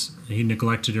 Yeah. He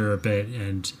neglected her a bit,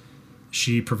 and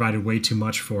she provided way too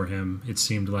much for him, it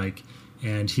seemed like.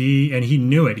 And he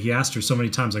knew it. He asked her so many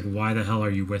times, why the hell are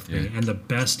you with me? And the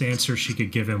best answer she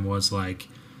could give him was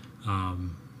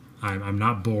I'm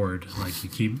not bored. You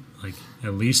keep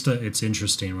at least it's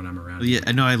interesting when I'm around you. Yeah,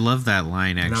 I know. I love that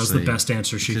line. Actually, and that was the best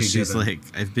answer she could give him.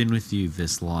 She's I've been with you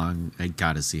this long. I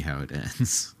gotta see how it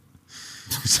ends.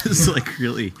 It's just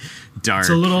really dark. It's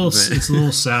a little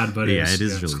sad, but yeah, it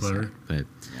is really clever. Sad.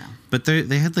 But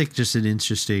they had just an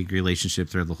interesting relationship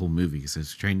throughout the whole movie, because I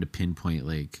was trying to pinpoint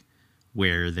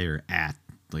where they're at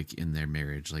like in their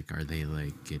marriage? Like, are they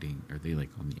like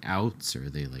on the outs, or are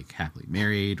they like happily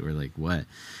married, or like what?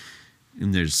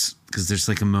 And there's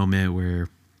like a moment where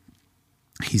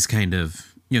he's kind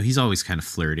of, he's always kind of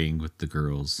flirting with the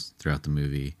girls throughout the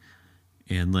movie,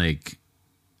 and like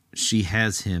she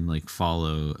has him like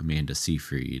follow Amanda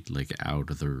Seyfried like out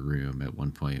of the room at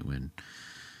one point when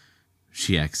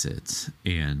she exits,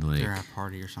 and like they're at a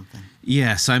party or something.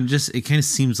 Yeah, so it kind of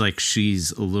seems like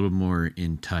she's a little more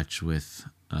in touch with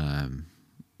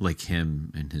like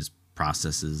him and his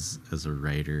processes as a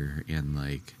writer, and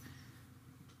like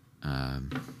I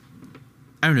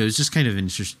don't know, it's just kind of an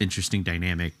interesting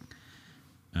dynamic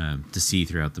to see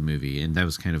throughout the movie, and that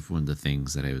was kind of one of the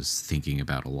things that I was thinking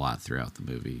about a lot throughout the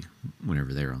movie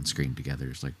whenever they're on screen together.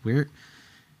 It's like,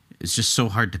 it's just so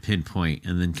hard to pinpoint.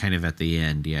 And then kind of at the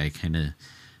end, I kind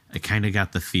of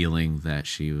got the feeling that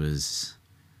it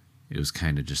was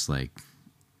kind of just like,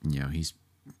 he's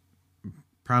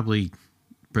probably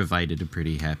provided a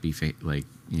pretty happy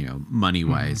money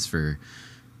wise for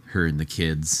her and the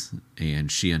kids,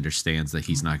 and she understands that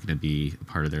he's not going to be a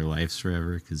part of their lives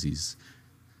forever because he's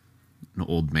an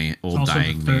old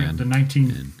dying man. The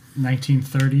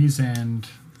 1930s, and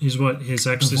he's his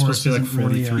ex is supposed to be like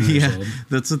 43 really, years old.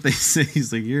 That's what they say.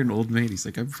 He's like, you're an old man. He's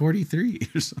like, I'm 43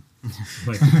 or something.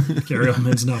 Like Gary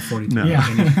Oldman's not 43. No.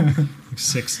 Yeah. Like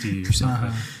 60 or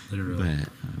something. Literally. But,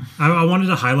 I wanted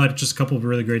to highlight just a couple of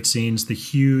really great scenes. The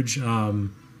huge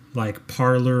like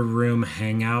parlor room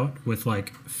hangout with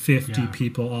like 50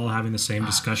 people all having the same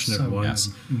discussion at once.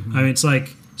 I mean, it's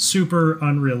like super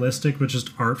unrealistic, but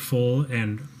just artful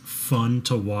and fun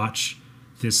to watch.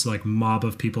 This like mob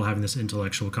of people having this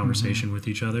intellectual conversation with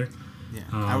each other. Yeah,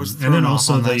 I was and then thrown off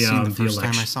also on that the scene the first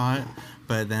time election. I saw it,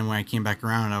 but then when I came back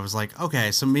around, I was like, okay,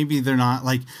 so maybe they're not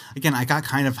like. Again, I got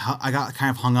kind of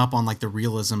hung up on like the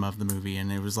realism of the movie,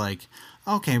 and it was like,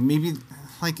 okay, maybe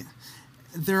like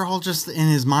they're all just in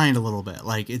his mind a little bit.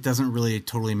 Like it doesn't really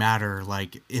totally matter.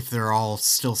 Like if they're all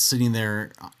still sitting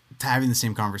there having the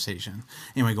same conversation.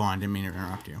 Anyway, go on. Didn't mean to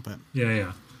interrupt you, but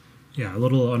Yeah, a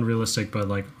little unrealistic, but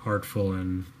like artful,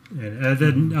 and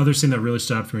the other scene that really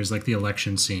stood out for me is like the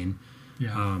election scene.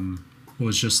 yeah.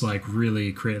 Was just like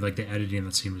really creative. Like the editing in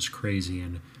that scene was crazy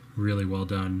and really well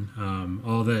done.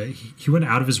 He went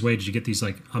out of his way to get these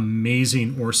like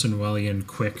amazing Orson Welles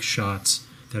quick shots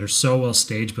that are so well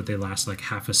staged, but they last like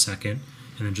half a second,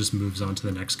 and then just moves on to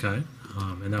the next cut.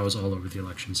 And that was all over the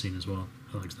election scene as well.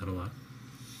 I liked that a lot.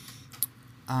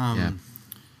 yeah.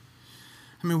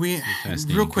 I mean, we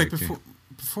Fascinating real quick character.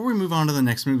 before we move on to the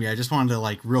next movie, I just wanted to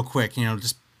like real quick,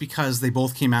 just because they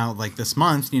both came out like this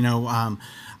month,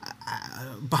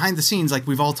 behind the scenes, like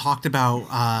we've all talked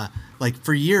about, like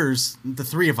for years, the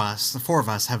four of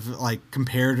us have like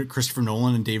compared Christopher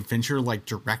Nolan and David Fincher like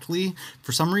directly.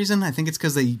 For some reason, I think it's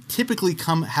because they typically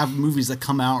have movies that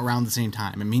come out around the same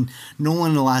time. I mean,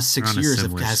 Nolan in the last 6 years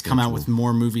has come out with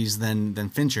more movies than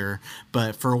Fincher,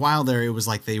 but for a while there, it was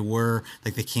like they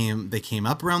came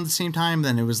up around the same time.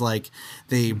 Then it was like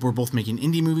they were both making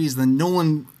indie movies. Then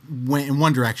Nolan went in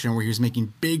one direction where he was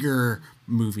making bigger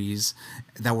movies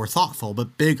that were thoughtful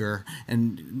but bigger,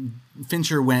 and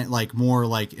Fincher went like more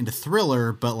like into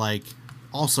thriller but like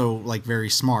also like very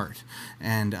smart.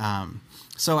 And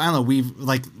so I don't know,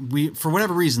 we for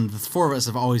whatever reason the four of us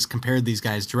have always compared these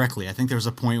guys directly. I think there was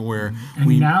a point where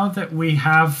Now that we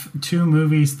have two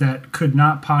movies that could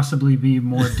not possibly be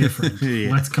more different,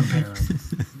 let's compare them.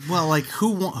 well, like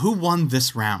who won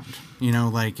this round,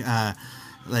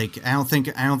 like I don't think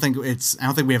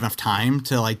we have enough time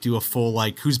to like do a full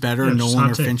like who's better, Nolan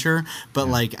or Fincher. But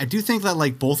like I do think that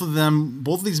like both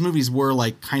of these movies were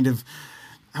like kind of,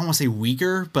 I don't want to say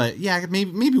weaker, but yeah,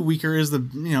 maybe weaker is the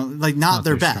like not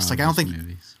their best. Like I don't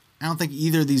think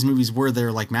either of these movies were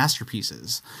their like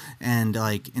masterpieces, and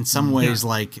like in some ways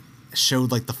like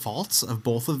showed like the faults of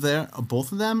both of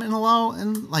them in a lot,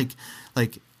 and like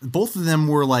both of them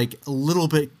were like a little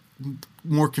bit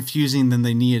more confusing than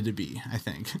they needed to be. I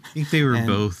think they were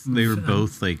both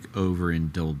like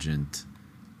overindulgent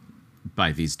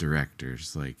by these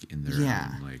directors, like in their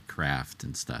own like craft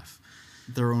and stuff,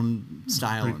 their own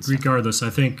style. And stuff. Regardless,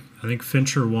 I think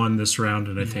Fincher won this round,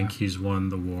 and I think he's won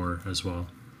the war as well.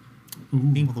 Well,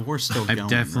 the war's still going. I've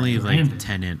definitely right? like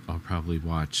Tenet. I'll probably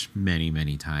watch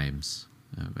many times.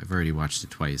 I've already watched it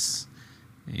twice,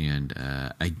 and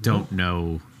I don't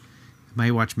know. I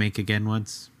might watch Mank again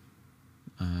once.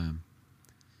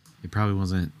 It probably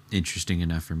wasn't interesting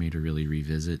enough for me to really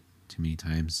revisit too many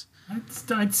times.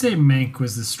 I'd say Mank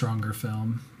was the stronger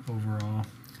film overall.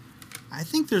 I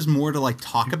think there's more to like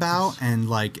talk about and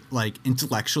like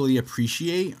intellectually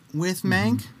appreciate with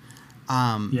Mank.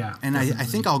 Yeah, and I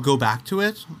think I'll go back to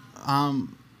it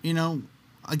you know,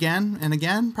 again and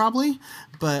again, probably.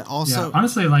 But also, Yeah,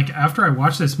 honestly, like after I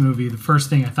watched this movie, the first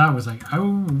thing I thought was like,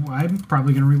 oh, I'm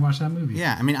probably gonna rewatch that movie.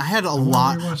 yeah, I mean, I had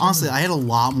honestly, I had a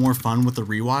lot more fun with the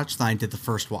rewatch than I did the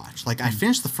first watch. Like, I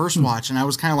finished the first watch and I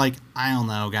was kind of like, I don't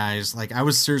know, guys. Like, I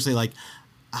was seriously like,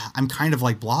 I'm kind of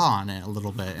like blah on it a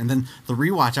little bit. And then the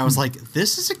rewatch, I was like,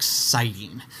 this is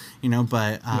exciting, you know,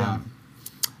 but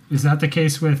Is that the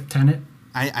case with Tenet?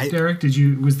 Derek,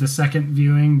 was the second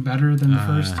viewing better than the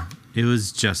first? It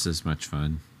was just as much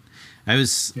fun. It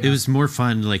was more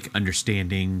fun, like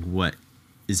understanding what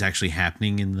is actually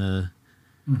happening in the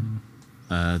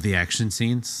action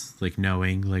scenes, like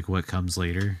knowing like what comes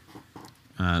later.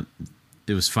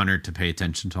 It was funner to pay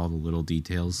attention to all the little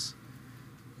details,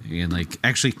 and like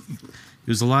actually, it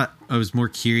was a lot. I was more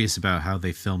curious about how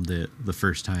they filmed it the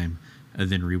first time, and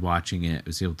then rewatching it, I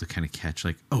was able to kind of catch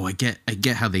like, oh, I get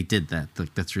how they did that.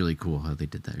 Like that's really cool how they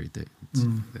did that right there.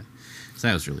 So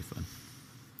that was really fun.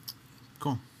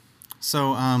 Cool.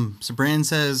 So, so Brandon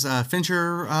says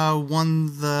Fincher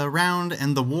won the round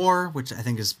and the war, which I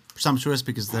think is presumptuous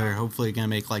because they're hopefully going to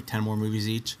make like 10 more movies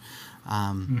each.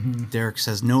 Derek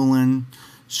says Nolan.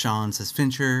 Sean says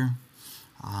Fincher.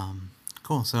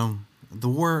 Cool. So the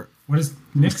war. What does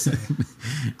Nick say?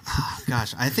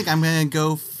 Gosh, I think I'm going to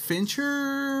go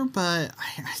Fincher, but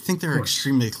I think they're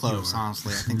extremely close,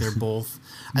 honestly. I think they're both.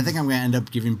 I think I'm going to end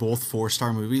up giving both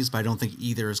 4-star movies, but I don't think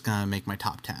either is going to make my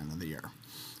top 10 of the year.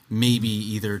 Maybe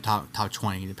either top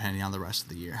 20, depending on the rest of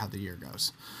the year, how the year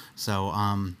goes. So,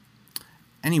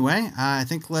 anyway, I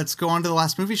think let's go on to the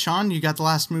last movie. Sean, you got the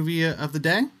last movie of the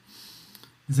day?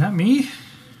 Is that me?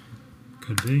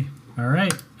 Could be. All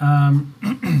right. All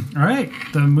right.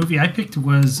 The movie I picked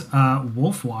was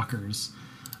Wolfwalkers.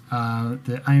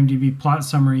 The IMDb plot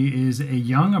summary is a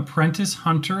young apprentice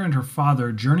hunter and her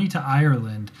father journey to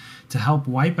Ireland to help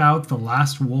wipe out the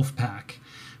last wolf pack.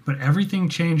 But everything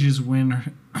changes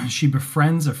when she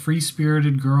befriends a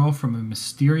free-spirited girl from a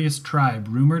mysterious tribe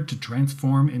rumored to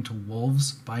transform into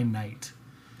wolves by night.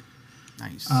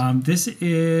 Nice. This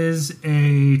is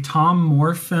a Tom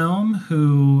Moore film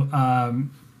who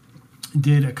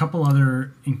did a couple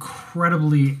other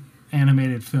incredibly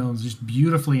animated films, just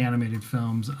beautifully animated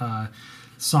films,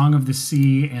 Song of the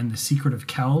Sea and The Secret of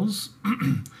Kells.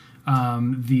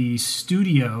 The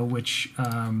studio, which...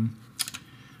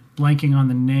 blanking on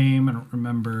the name, I don't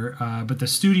remember, but the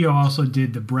studio also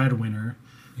did The Breadwinner.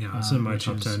 Yeah, it's in my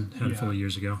top 10 handful of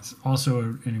years ago. It's also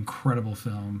an incredible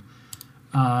film.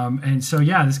 And so,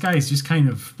 yeah, this guy is just kind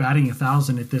of batting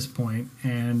 1,000 at this point.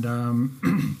 And,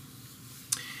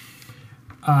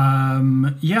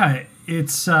 yeah,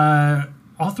 it's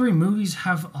all three movies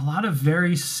have a lot of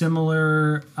very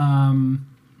similar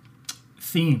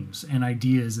themes and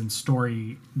ideas and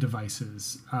story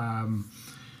devices.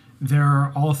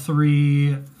 All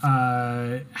three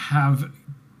have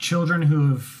children who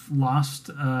have lost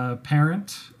a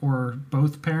parent or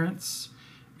both parents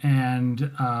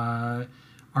and are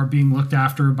being looked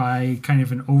after by kind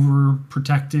of an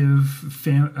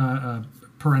overprotective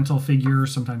parental figure.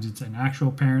 Sometimes it's an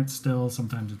actual parent still.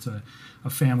 Sometimes it's a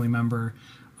family member.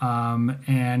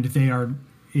 And they are,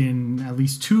 in at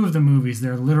least two of the movies,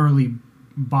 they're literally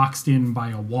boxed in by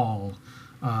a wall,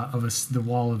 the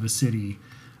wall of a city.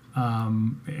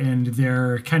 And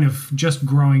they're kind of just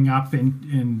growing up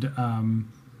and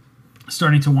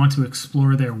starting to want to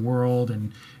explore their world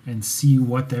and see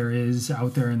what there is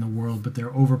out there in the world. But their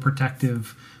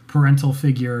overprotective parental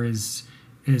figure is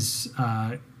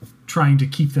trying to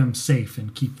keep them safe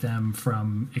and keep them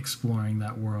from exploring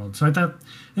that world. So I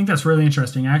think that's really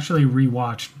interesting. I actually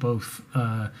rewatched both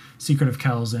Secret of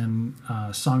Kells and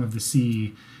Song of the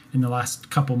Sea in the last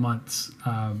couple months.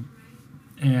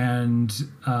 And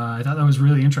I thought that was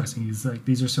really interesting. He's like,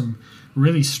 these are some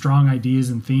really strong ideas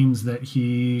and themes that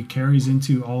he carries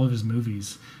into all of his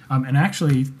movies. And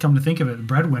actually, come to think of it,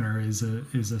 Breadwinner is a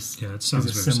it sounds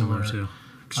very similar too.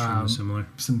 Extremely similar.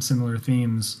 Some similar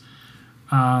themes.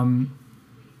 And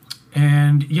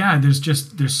yeah,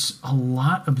 there's a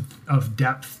lot of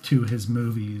depth to his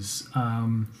movies.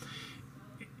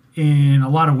 In a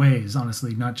lot of ways,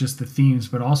 honestly, not just the themes,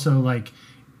 but also like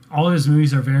all of his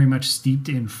movies are very much steeped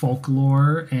in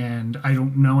folklore, and I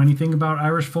don't know anything about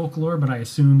Irish folklore, but I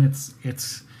assume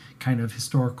it's kind of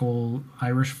historical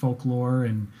Irish folklore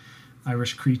and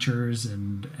Irish creatures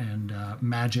and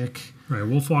magic. Right,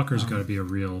 Wolfwalker's got to be a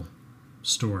real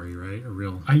story, right? A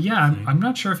real I'm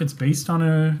not sure if it's based on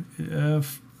a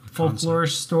folklore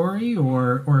story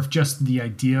or if just the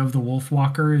idea of the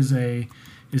Wolfwalker is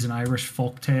is an Irish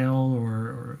folk tale,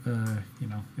 or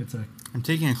it's a. I'm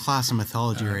taking a class in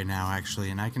mythology right now, actually,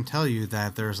 and I can tell you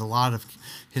that there's a lot of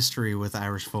history with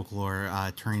Irish folklore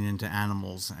turning into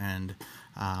animals, and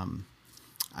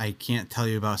I can't tell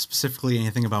you about specifically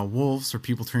anything about wolves or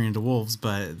people turning into wolves,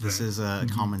 but this is a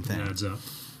common thing. It adds up.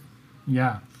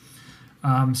 Yeah.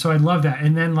 So I love that.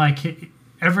 And then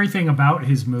everything about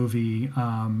his movie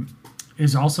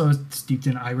is also steeped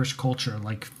in Irish culture,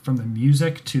 like from the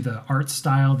music to the art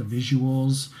style, the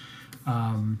visuals,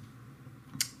 and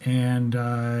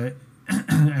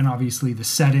and obviously the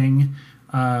setting.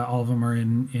 All of them are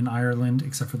in Ireland,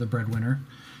 except for the breadwinner.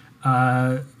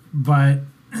 But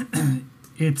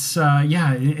it's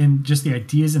and just the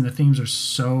ideas and the themes are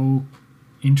so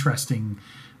interesting,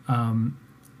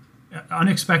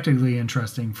 unexpectedly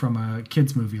interesting from a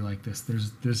kids movie like this.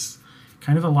 There's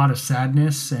kind of a lot of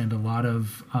sadness and a lot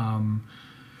of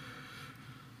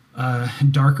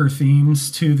darker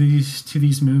themes to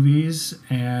these movies,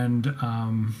 and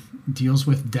deals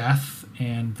with death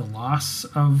and the loss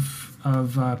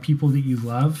of people that you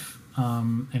love,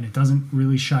 and it doesn't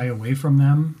really shy away from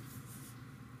them.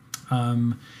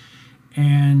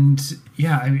 And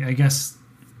yeah, I guess,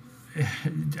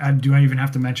 do I even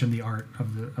have to mention the art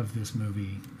of this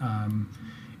movie?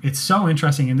 It's so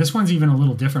interesting, and this one's even a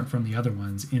little different from the other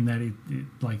ones in that it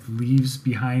like leaves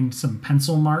behind some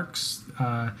pencil marks,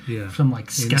 from like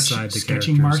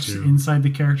sketching marks too. Inside the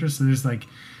characters. So there's like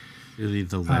really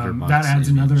the letterbox that adds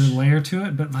image. another layer to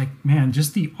it. But like, man,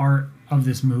 just the art of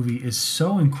this movie is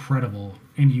so incredible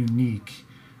and unique,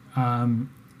 and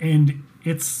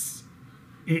it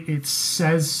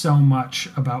says so much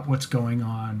about what's going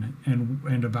on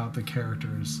and about the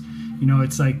characters.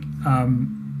 It's like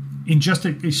in just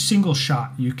a single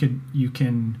shot, you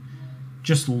can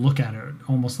just look at it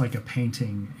almost like a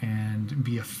painting and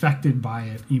be affected by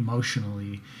it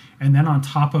emotionally. And then on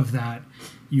top of that,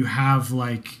 you have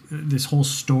like this whole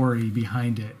story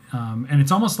behind it. And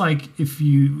it's almost like if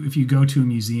you go to a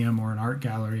museum or an art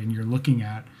gallery and you're looking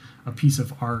at a piece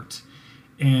of art,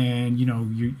 and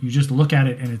you just look at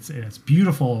it and it's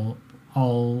beautiful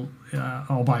all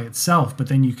by itself, but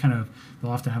then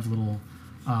they'll often have little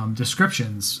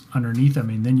descriptions underneath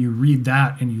them, and then you read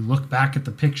that and you look back at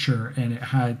the picture and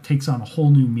it takes on a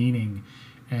whole new meaning,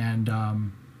 and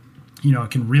it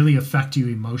can really affect you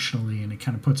emotionally, and it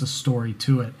kind of puts a story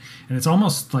to it. And it's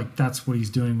almost like that's what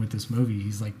he's doing with this movie.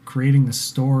 He's like creating the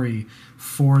story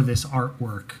for this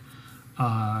artwork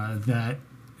that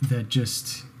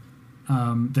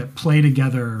play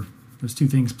together. Those two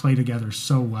things play together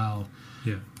so well.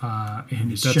 Yeah.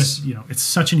 And it's just, it's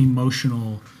such an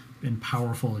emotional and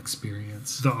powerful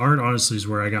experience. The art, honestly, is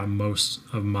where I got most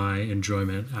of my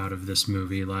enjoyment out of this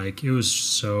movie. Like, it was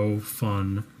so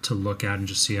fun to look at and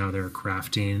just see how they were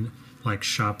crafting, like,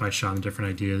 shot by shot, the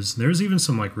different ideas. There's even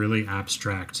some, like, really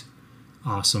abstract,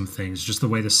 awesome things. Just the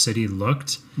way the city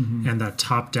looked, and that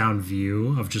top-down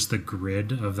view of just the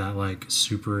grid of that, like,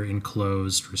 super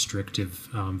enclosed, restrictive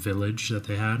village that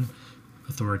they had,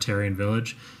 authoritarian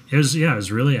village. It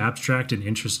was really abstract and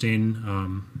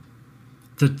interesting.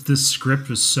 The script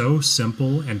was so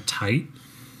simple and tight,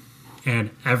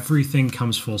 and everything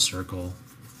comes full circle.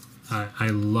 I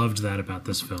loved that about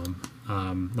this film.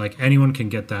 Like, anyone can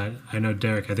get that. I know,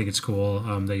 Derek, I think it's cool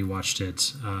that you watched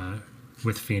it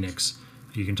with Phoenix.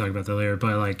 You can talk about that later.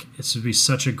 But, like, it's to be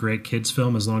such a great kids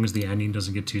film as long as the ending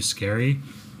doesn't get too scary.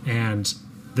 And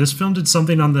this film did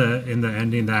something in the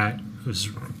ending that was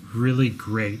really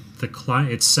great.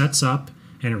 It sets up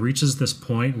and it reaches this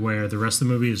point where the rest of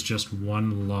the movie is just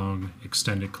one long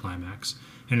extended climax,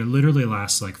 and it literally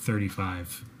lasts like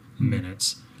 35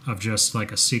 minutes of just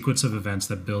like a sequence of events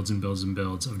that builds and builds and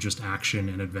builds of just action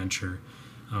and adventure.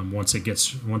 Once it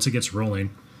gets rolling,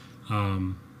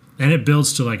 and it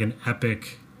builds to like an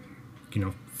epic,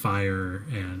 fire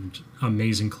and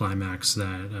amazing climax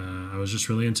that I was just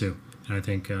really into, and I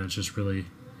think it's just really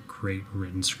great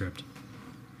written script.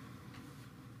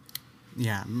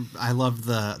 Yeah, I loved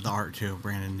the art too,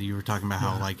 Brandon. You were talking about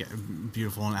how like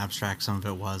beautiful and abstract some of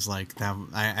it was. Like that,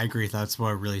 I agree. That's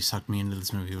what really sucked me into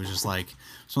this movie. It was just like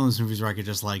it's one of those movies where I could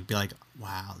just like be like,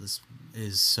 wow, this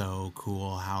is so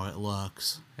cool how it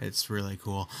looks. It's really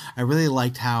cool. I really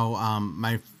liked how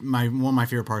my one of my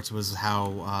favorite parts was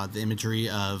how the imagery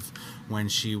of when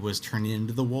she was turning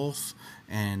into the wolf,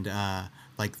 and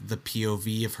like the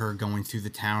POV of her going through the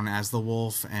town as the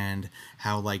wolf, and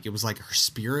how like it was like her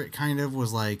spirit kind of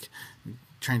was like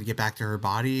trying to get back to her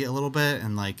body a little bit,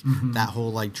 and like that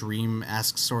whole like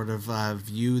dream-esque sort of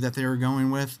view that they were going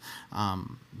with.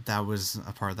 That was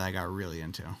a part that I got really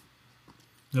into.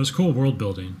 It was cool world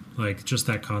building. Like, just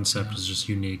that concept is just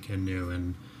unique and new,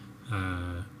 and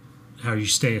how you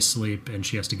stay asleep and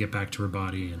she has to get back to her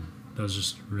body, and that was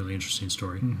just a really interesting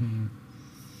story.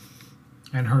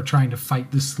 And her trying to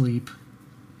fight the sleep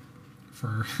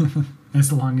for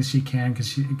as long as she can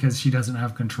because she doesn't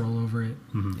have control over it.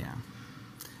 Yeah.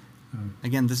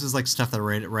 Again, this is like stuff that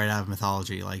right out of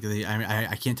mythology. Like,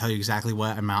 I can't tell you exactly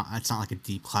what amount. It's not like a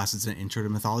deep class; it's an intro to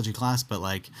mythology class. But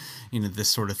like, this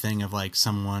sort of thing of like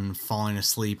someone falling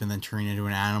asleep and then turning into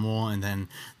an animal, and then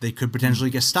they could potentially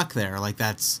get stuck there. Like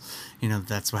that's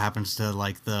what happens to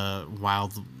like the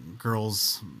wild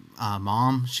girl's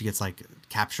mom. She gets like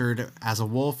captured as a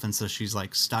wolf, and so she's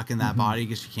like stuck in that body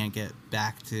because she can't get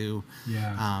back to.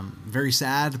 Very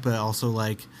sad, but also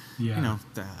like.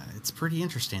 It's pretty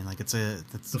interesting. Like that's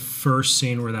the first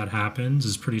scene where that happens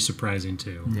is pretty surprising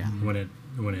too. Yeah. When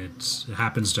it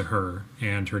happens to her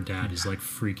and her dad is like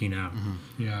freaking out.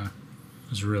 Yeah.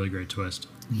 It's a really great twist.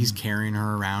 He's carrying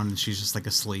her around and she's just like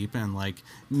asleep, and like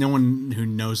no one who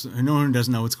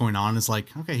doesn't know what's going on is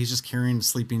like, okay, he's just carrying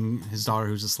his daughter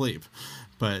who's asleep.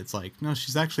 But it's like, no,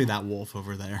 she's actually that wolf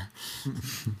over there.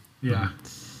 Yeah.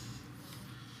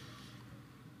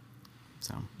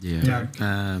 So yeah.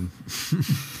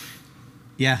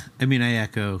 Yeah, I mean, I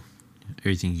echo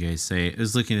everything you guys say. I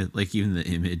was looking at like even the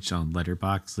image on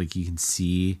Letterboxd, like you can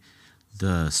see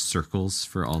the circles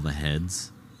for all the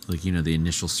heads, like the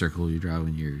initial circle you draw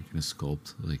when you're gonna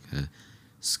sculpt like a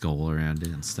skull around it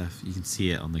and stuff. You can see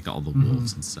it on like all the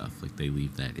wolves and stuff. Like they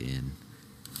leave that in.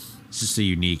 It's just a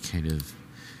unique kind of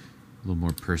a little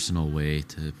more personal way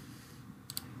to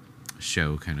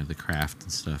show kind of the craft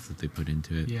and stuff that they put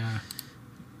into it. Yeah.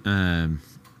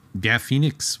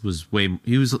 Phoenix was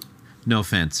he was, no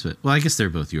offense, but well, I guess they're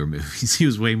both your movies. He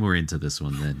was way more into this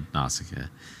one than Nausicaa.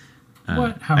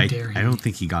 What? How dare he? I don't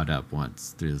think he got up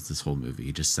once through this whole movie.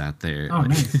 He just sat there. Oh,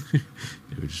 nice.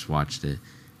 We just watched it.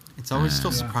 It's always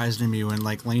still surprising to me when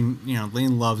like Lane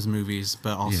loves movies,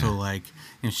 but also like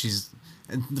she's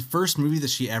the first movie that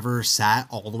she ever sat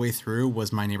all the way through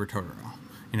was My Neighbor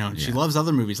Totoro. She loves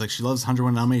other movies, like she loves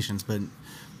 101 Dalmatians, but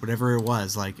whatever it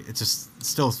was, like it's just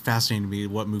still fascinating to me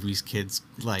what movies kids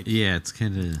like. Yeah, it's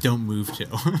kind of don't move to.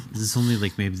 This is only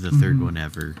like maybe the third one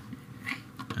ever.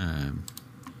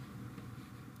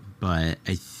 But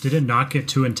did it not get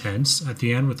too intense at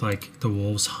the end with like the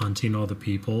wolves hunting all the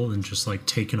people and just like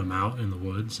taking them out in the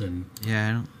woods? And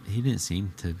he didn't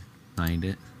seem to mind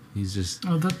it. He's just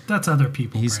that's other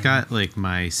people. He's got like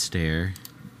my stare.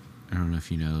 I don't know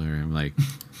if you know, or I'm like.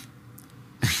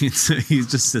 He's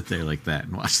just sit there like that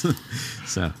and watch them.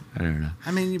 So I don't know.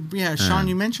 I mean, yeah, Sean,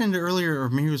 you mentioned earlier, or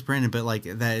maybe it was Brandon, but like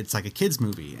that it's like a kids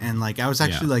movie, and like I was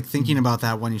actually like thinking about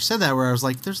that when you said that, where I was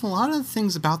like, there's a lot of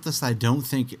things about this that I don't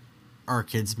think are a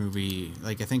kids movie.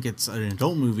 Like I think it's an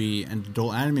adult movie and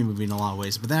adult anime movie in a lot of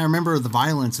ways. But then I remember the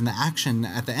violence and the action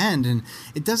at the end, and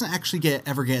it doesn't actually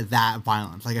ever get that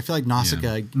violent. Like I feel like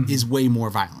Nausicaa is way more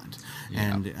violent,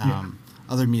 and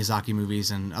other Miyazaki movies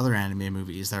and other anime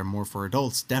movies that are more for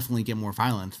adults definitely get more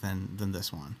violent than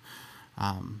this one.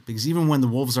 Because even when the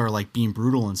wolves are like being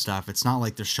brutal and stuff, it's not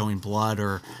like they're showing blood,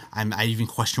 or I even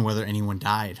question whether anyone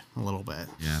died a little bit.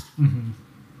 Yeah.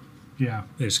 Yeah.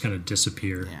 They just kind of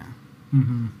disappear. Yeah.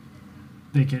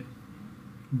 They get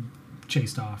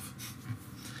chased off.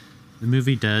 The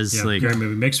movie does great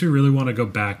movie. Makes me really want to go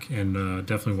back and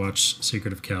definitely watch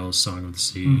Secret of Kells, Song of the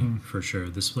Sea for sure.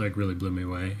 This like really blew me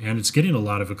away, and it's getting a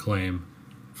lot of acclaim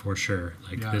for sure.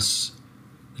 Like this,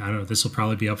 I don't know. This will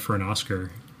probably be up for an Oscar,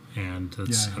 and I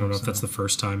don't know if that's the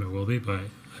first time it will be, but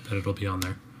I bet it'll be on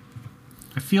there.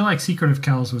 I feel like Secret of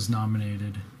Kells was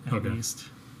nominated at least.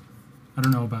 I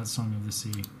don't know about Song of the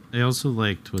Sea. I also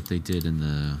liked what they did in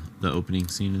the opening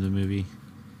scene of the movie.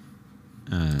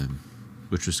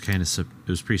 Which was kind of it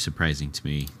was pretty surprising to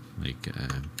me. Like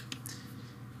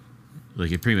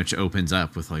it pretty much opens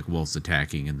up with like wolves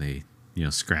attacking, and they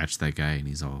scratch that guy, and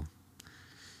he's all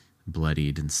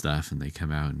bloodied and stuff, and they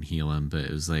come out and heal him. But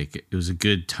it was a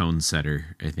good tone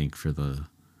setter, I think, for the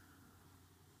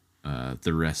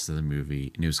rest of the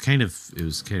movie, and it was kind of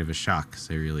a shock because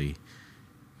I really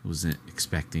wasn't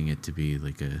expecting it to be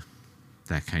like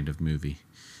that kind of movie.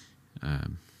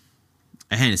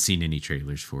 I hadn't seen any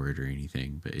trailers for it or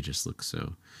anything, but it just looks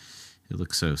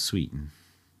so sweet and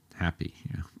happy,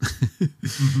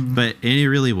 But it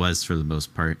really was for the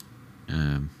most part.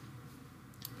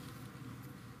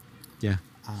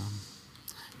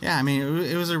 Yeah, I mean,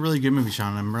 it was a really good movie,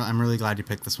 Sean. I'm really glad you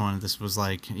picked this one. This was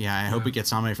like, I hope it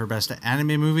gets nominated for best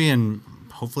anime movie, and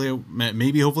hopefully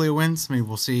it wins. I mean,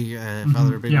 we'll see if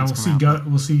other big ones come out.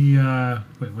 We'll see.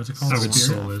 Wait, what's it called?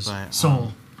 Soul is.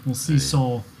 Soul. We'll see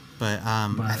Soul. But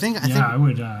I think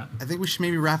we should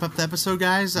maybe wrap up the episode,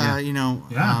 guys.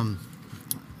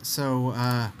 So,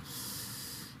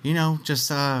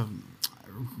 just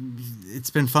it's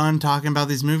been fun talking about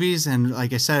these movies, and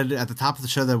like I said at the top of the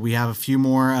show, that we have a few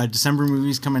more December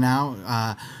movies coming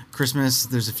out. Christmas,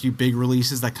 there's a few big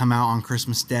releases that come out on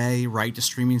Christmas Day, right to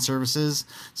streaming services.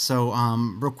 So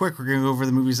real quick, we're gonna go over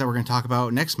the movies that we're gonna talk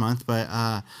about next month.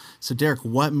 But so Derek,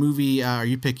 what movie are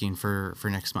you picking for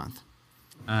next month?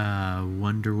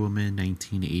 Wonder Woman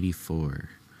 1984.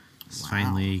 It's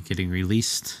finally getting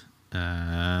released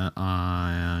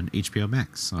on HBO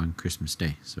Max on Christmas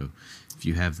Day. So if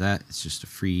you have that, it's just a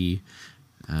free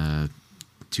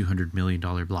 $200 million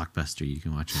blockbuster you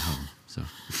can watch at home. So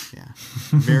yeah,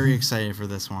 very excited for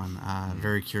this one.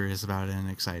 Very curious about it and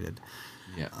excited.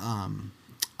 yeah,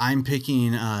 I'm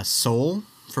picking Soul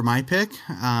for my pick.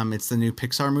 It's the new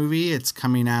Pixar movie. It's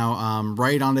coming out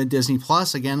right onto Disney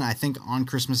Plus again, I think on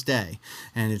Christmas Day.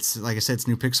 And it's, like I said, it's a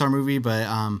new Pixar movie, but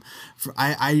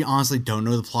I honestly don't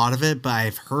know the plot of it, but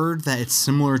I've heard that it's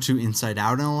similar to Inside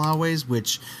Out in a lot of ways,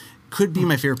 which could be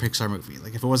my favorite Pixar movie.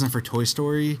 Like if it wasn't for Toy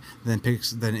Story, then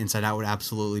Inside Out would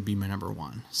absolutely be my number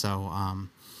one. So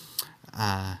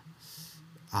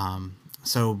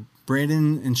so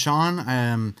Brandon and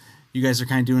Sean, you guys are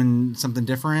kind of doing something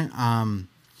different.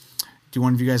 Do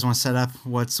one of you guys want to set up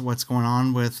what's going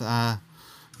on with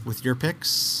your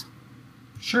picks?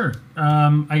 Sure.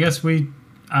 I guess we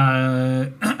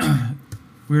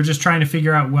were just trying to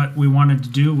figure out what we wanted to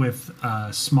do with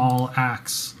Small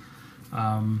Axe.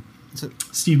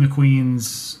 Steve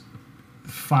McQueen's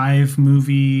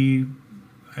 5-movie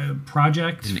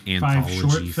project, An 5 anthology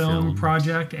short film film.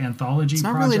 project, anthology. It's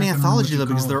not project, really an I don't know what anthology you though,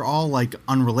 because call it. they're all like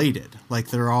unrelated. Like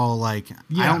they're all like I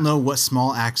Yeah. don't know what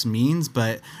Small Axe means,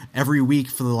 but every week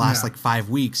for the last like 5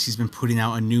 weeks, he's been putting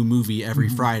out a new movie every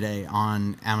Friday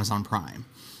on Amazon Prime,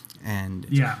 and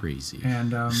crazy.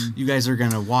 And you guys are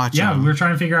gonna watch. yeah, them. we're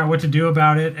trying to figure out what to do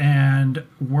about it, and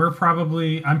I'm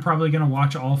probably going to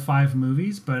watch all 5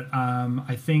 movies, but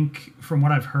I think from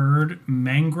what I've heard,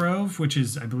 Mangrove, which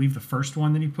is I believe the first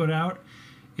one that he put out,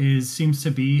 seems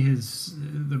to be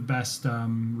the best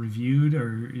reviewed,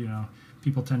 or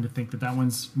people tend to think that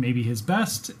one's maybe his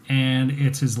best, and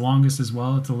it's his longest as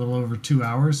well. It's a little over 2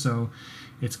 hours, so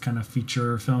it's kind of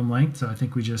feature film length. So I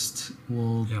think we just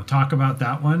will talk about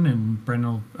that one, and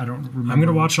Brendan, I don't remember. I'm going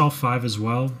to watch all 5 as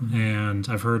well, and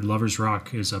I've heard Lover's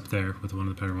Rock is up there with one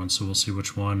of the better ones, so we'll see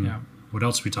which one. Yeah. What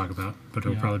else we talk about, but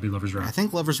it'll probably be Lover's Rock. I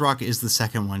think Lover's Rock is the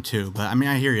second one too, but I mean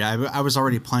I hear you. I was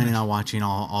already planning on watching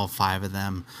all 5 of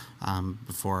them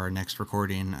before our next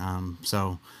recording.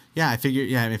 So yeah, I figure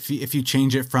if you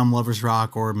change it from Lover's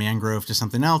Rock or Mangrove to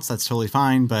something else, that's totally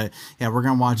fine. But yeah, we're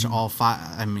gonna watch all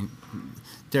 5. I mean,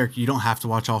 Derek, you don't have to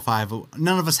watch all 5.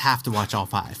 None of us have to watch all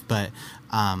 5, but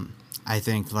I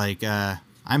think like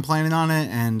I'm planning on it,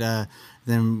 and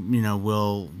then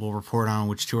we'll report on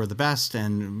which 2 are the best,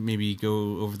 and maybe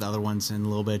go over the other ones in a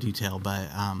little bit of detail. But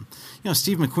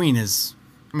Steve McQueen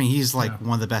he's like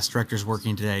one of the best directors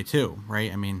working today too,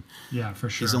 right? I mean, yeah, for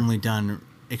sure. he's only done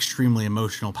extremely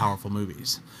emotional, powerful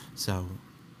movies. So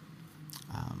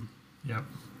Yep.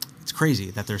 it's crazy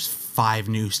that there's 5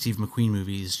 new Steve McQueen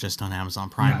movies just on Amazon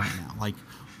Prime right now. Like,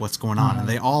 what's going on? And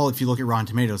they all, if you look at Rotten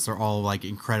Tomatoes, they're all like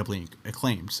incredibly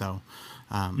acclaimed. So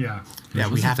Yeah.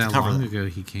 we have to cover long them. ago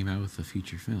he came out with a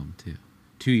feature film too.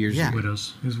 2 years Yeah. ago.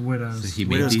 Widows. It was Widows. So he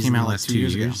made Widows these came in out the like last 2 2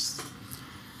 years ago. years.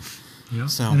 Yeah.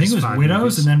 So I think it was 5 Widows,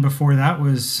 movies. and then before that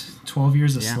was 12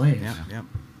 Years a Slave. Yep.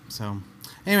 So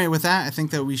anyway, with that, I think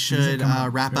that we should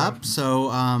wrap up. So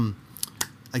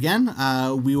again,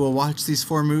 we will watch these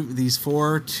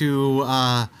 4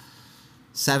 to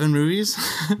 7 movies,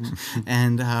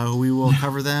 and we will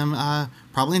cover them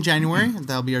probably in January.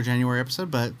 That'll be our January episode.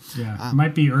 But Yeah, it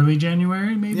might be early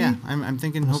January, maybe. yeah, I'm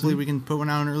thinking hopefully we can put one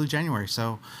out in early January.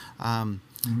 So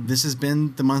this has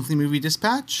been the Monthly Movie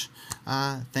Dispatch.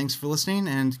 Thanks for listening,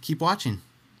 and keep watching.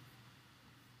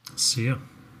 See ya.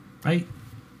 Bye.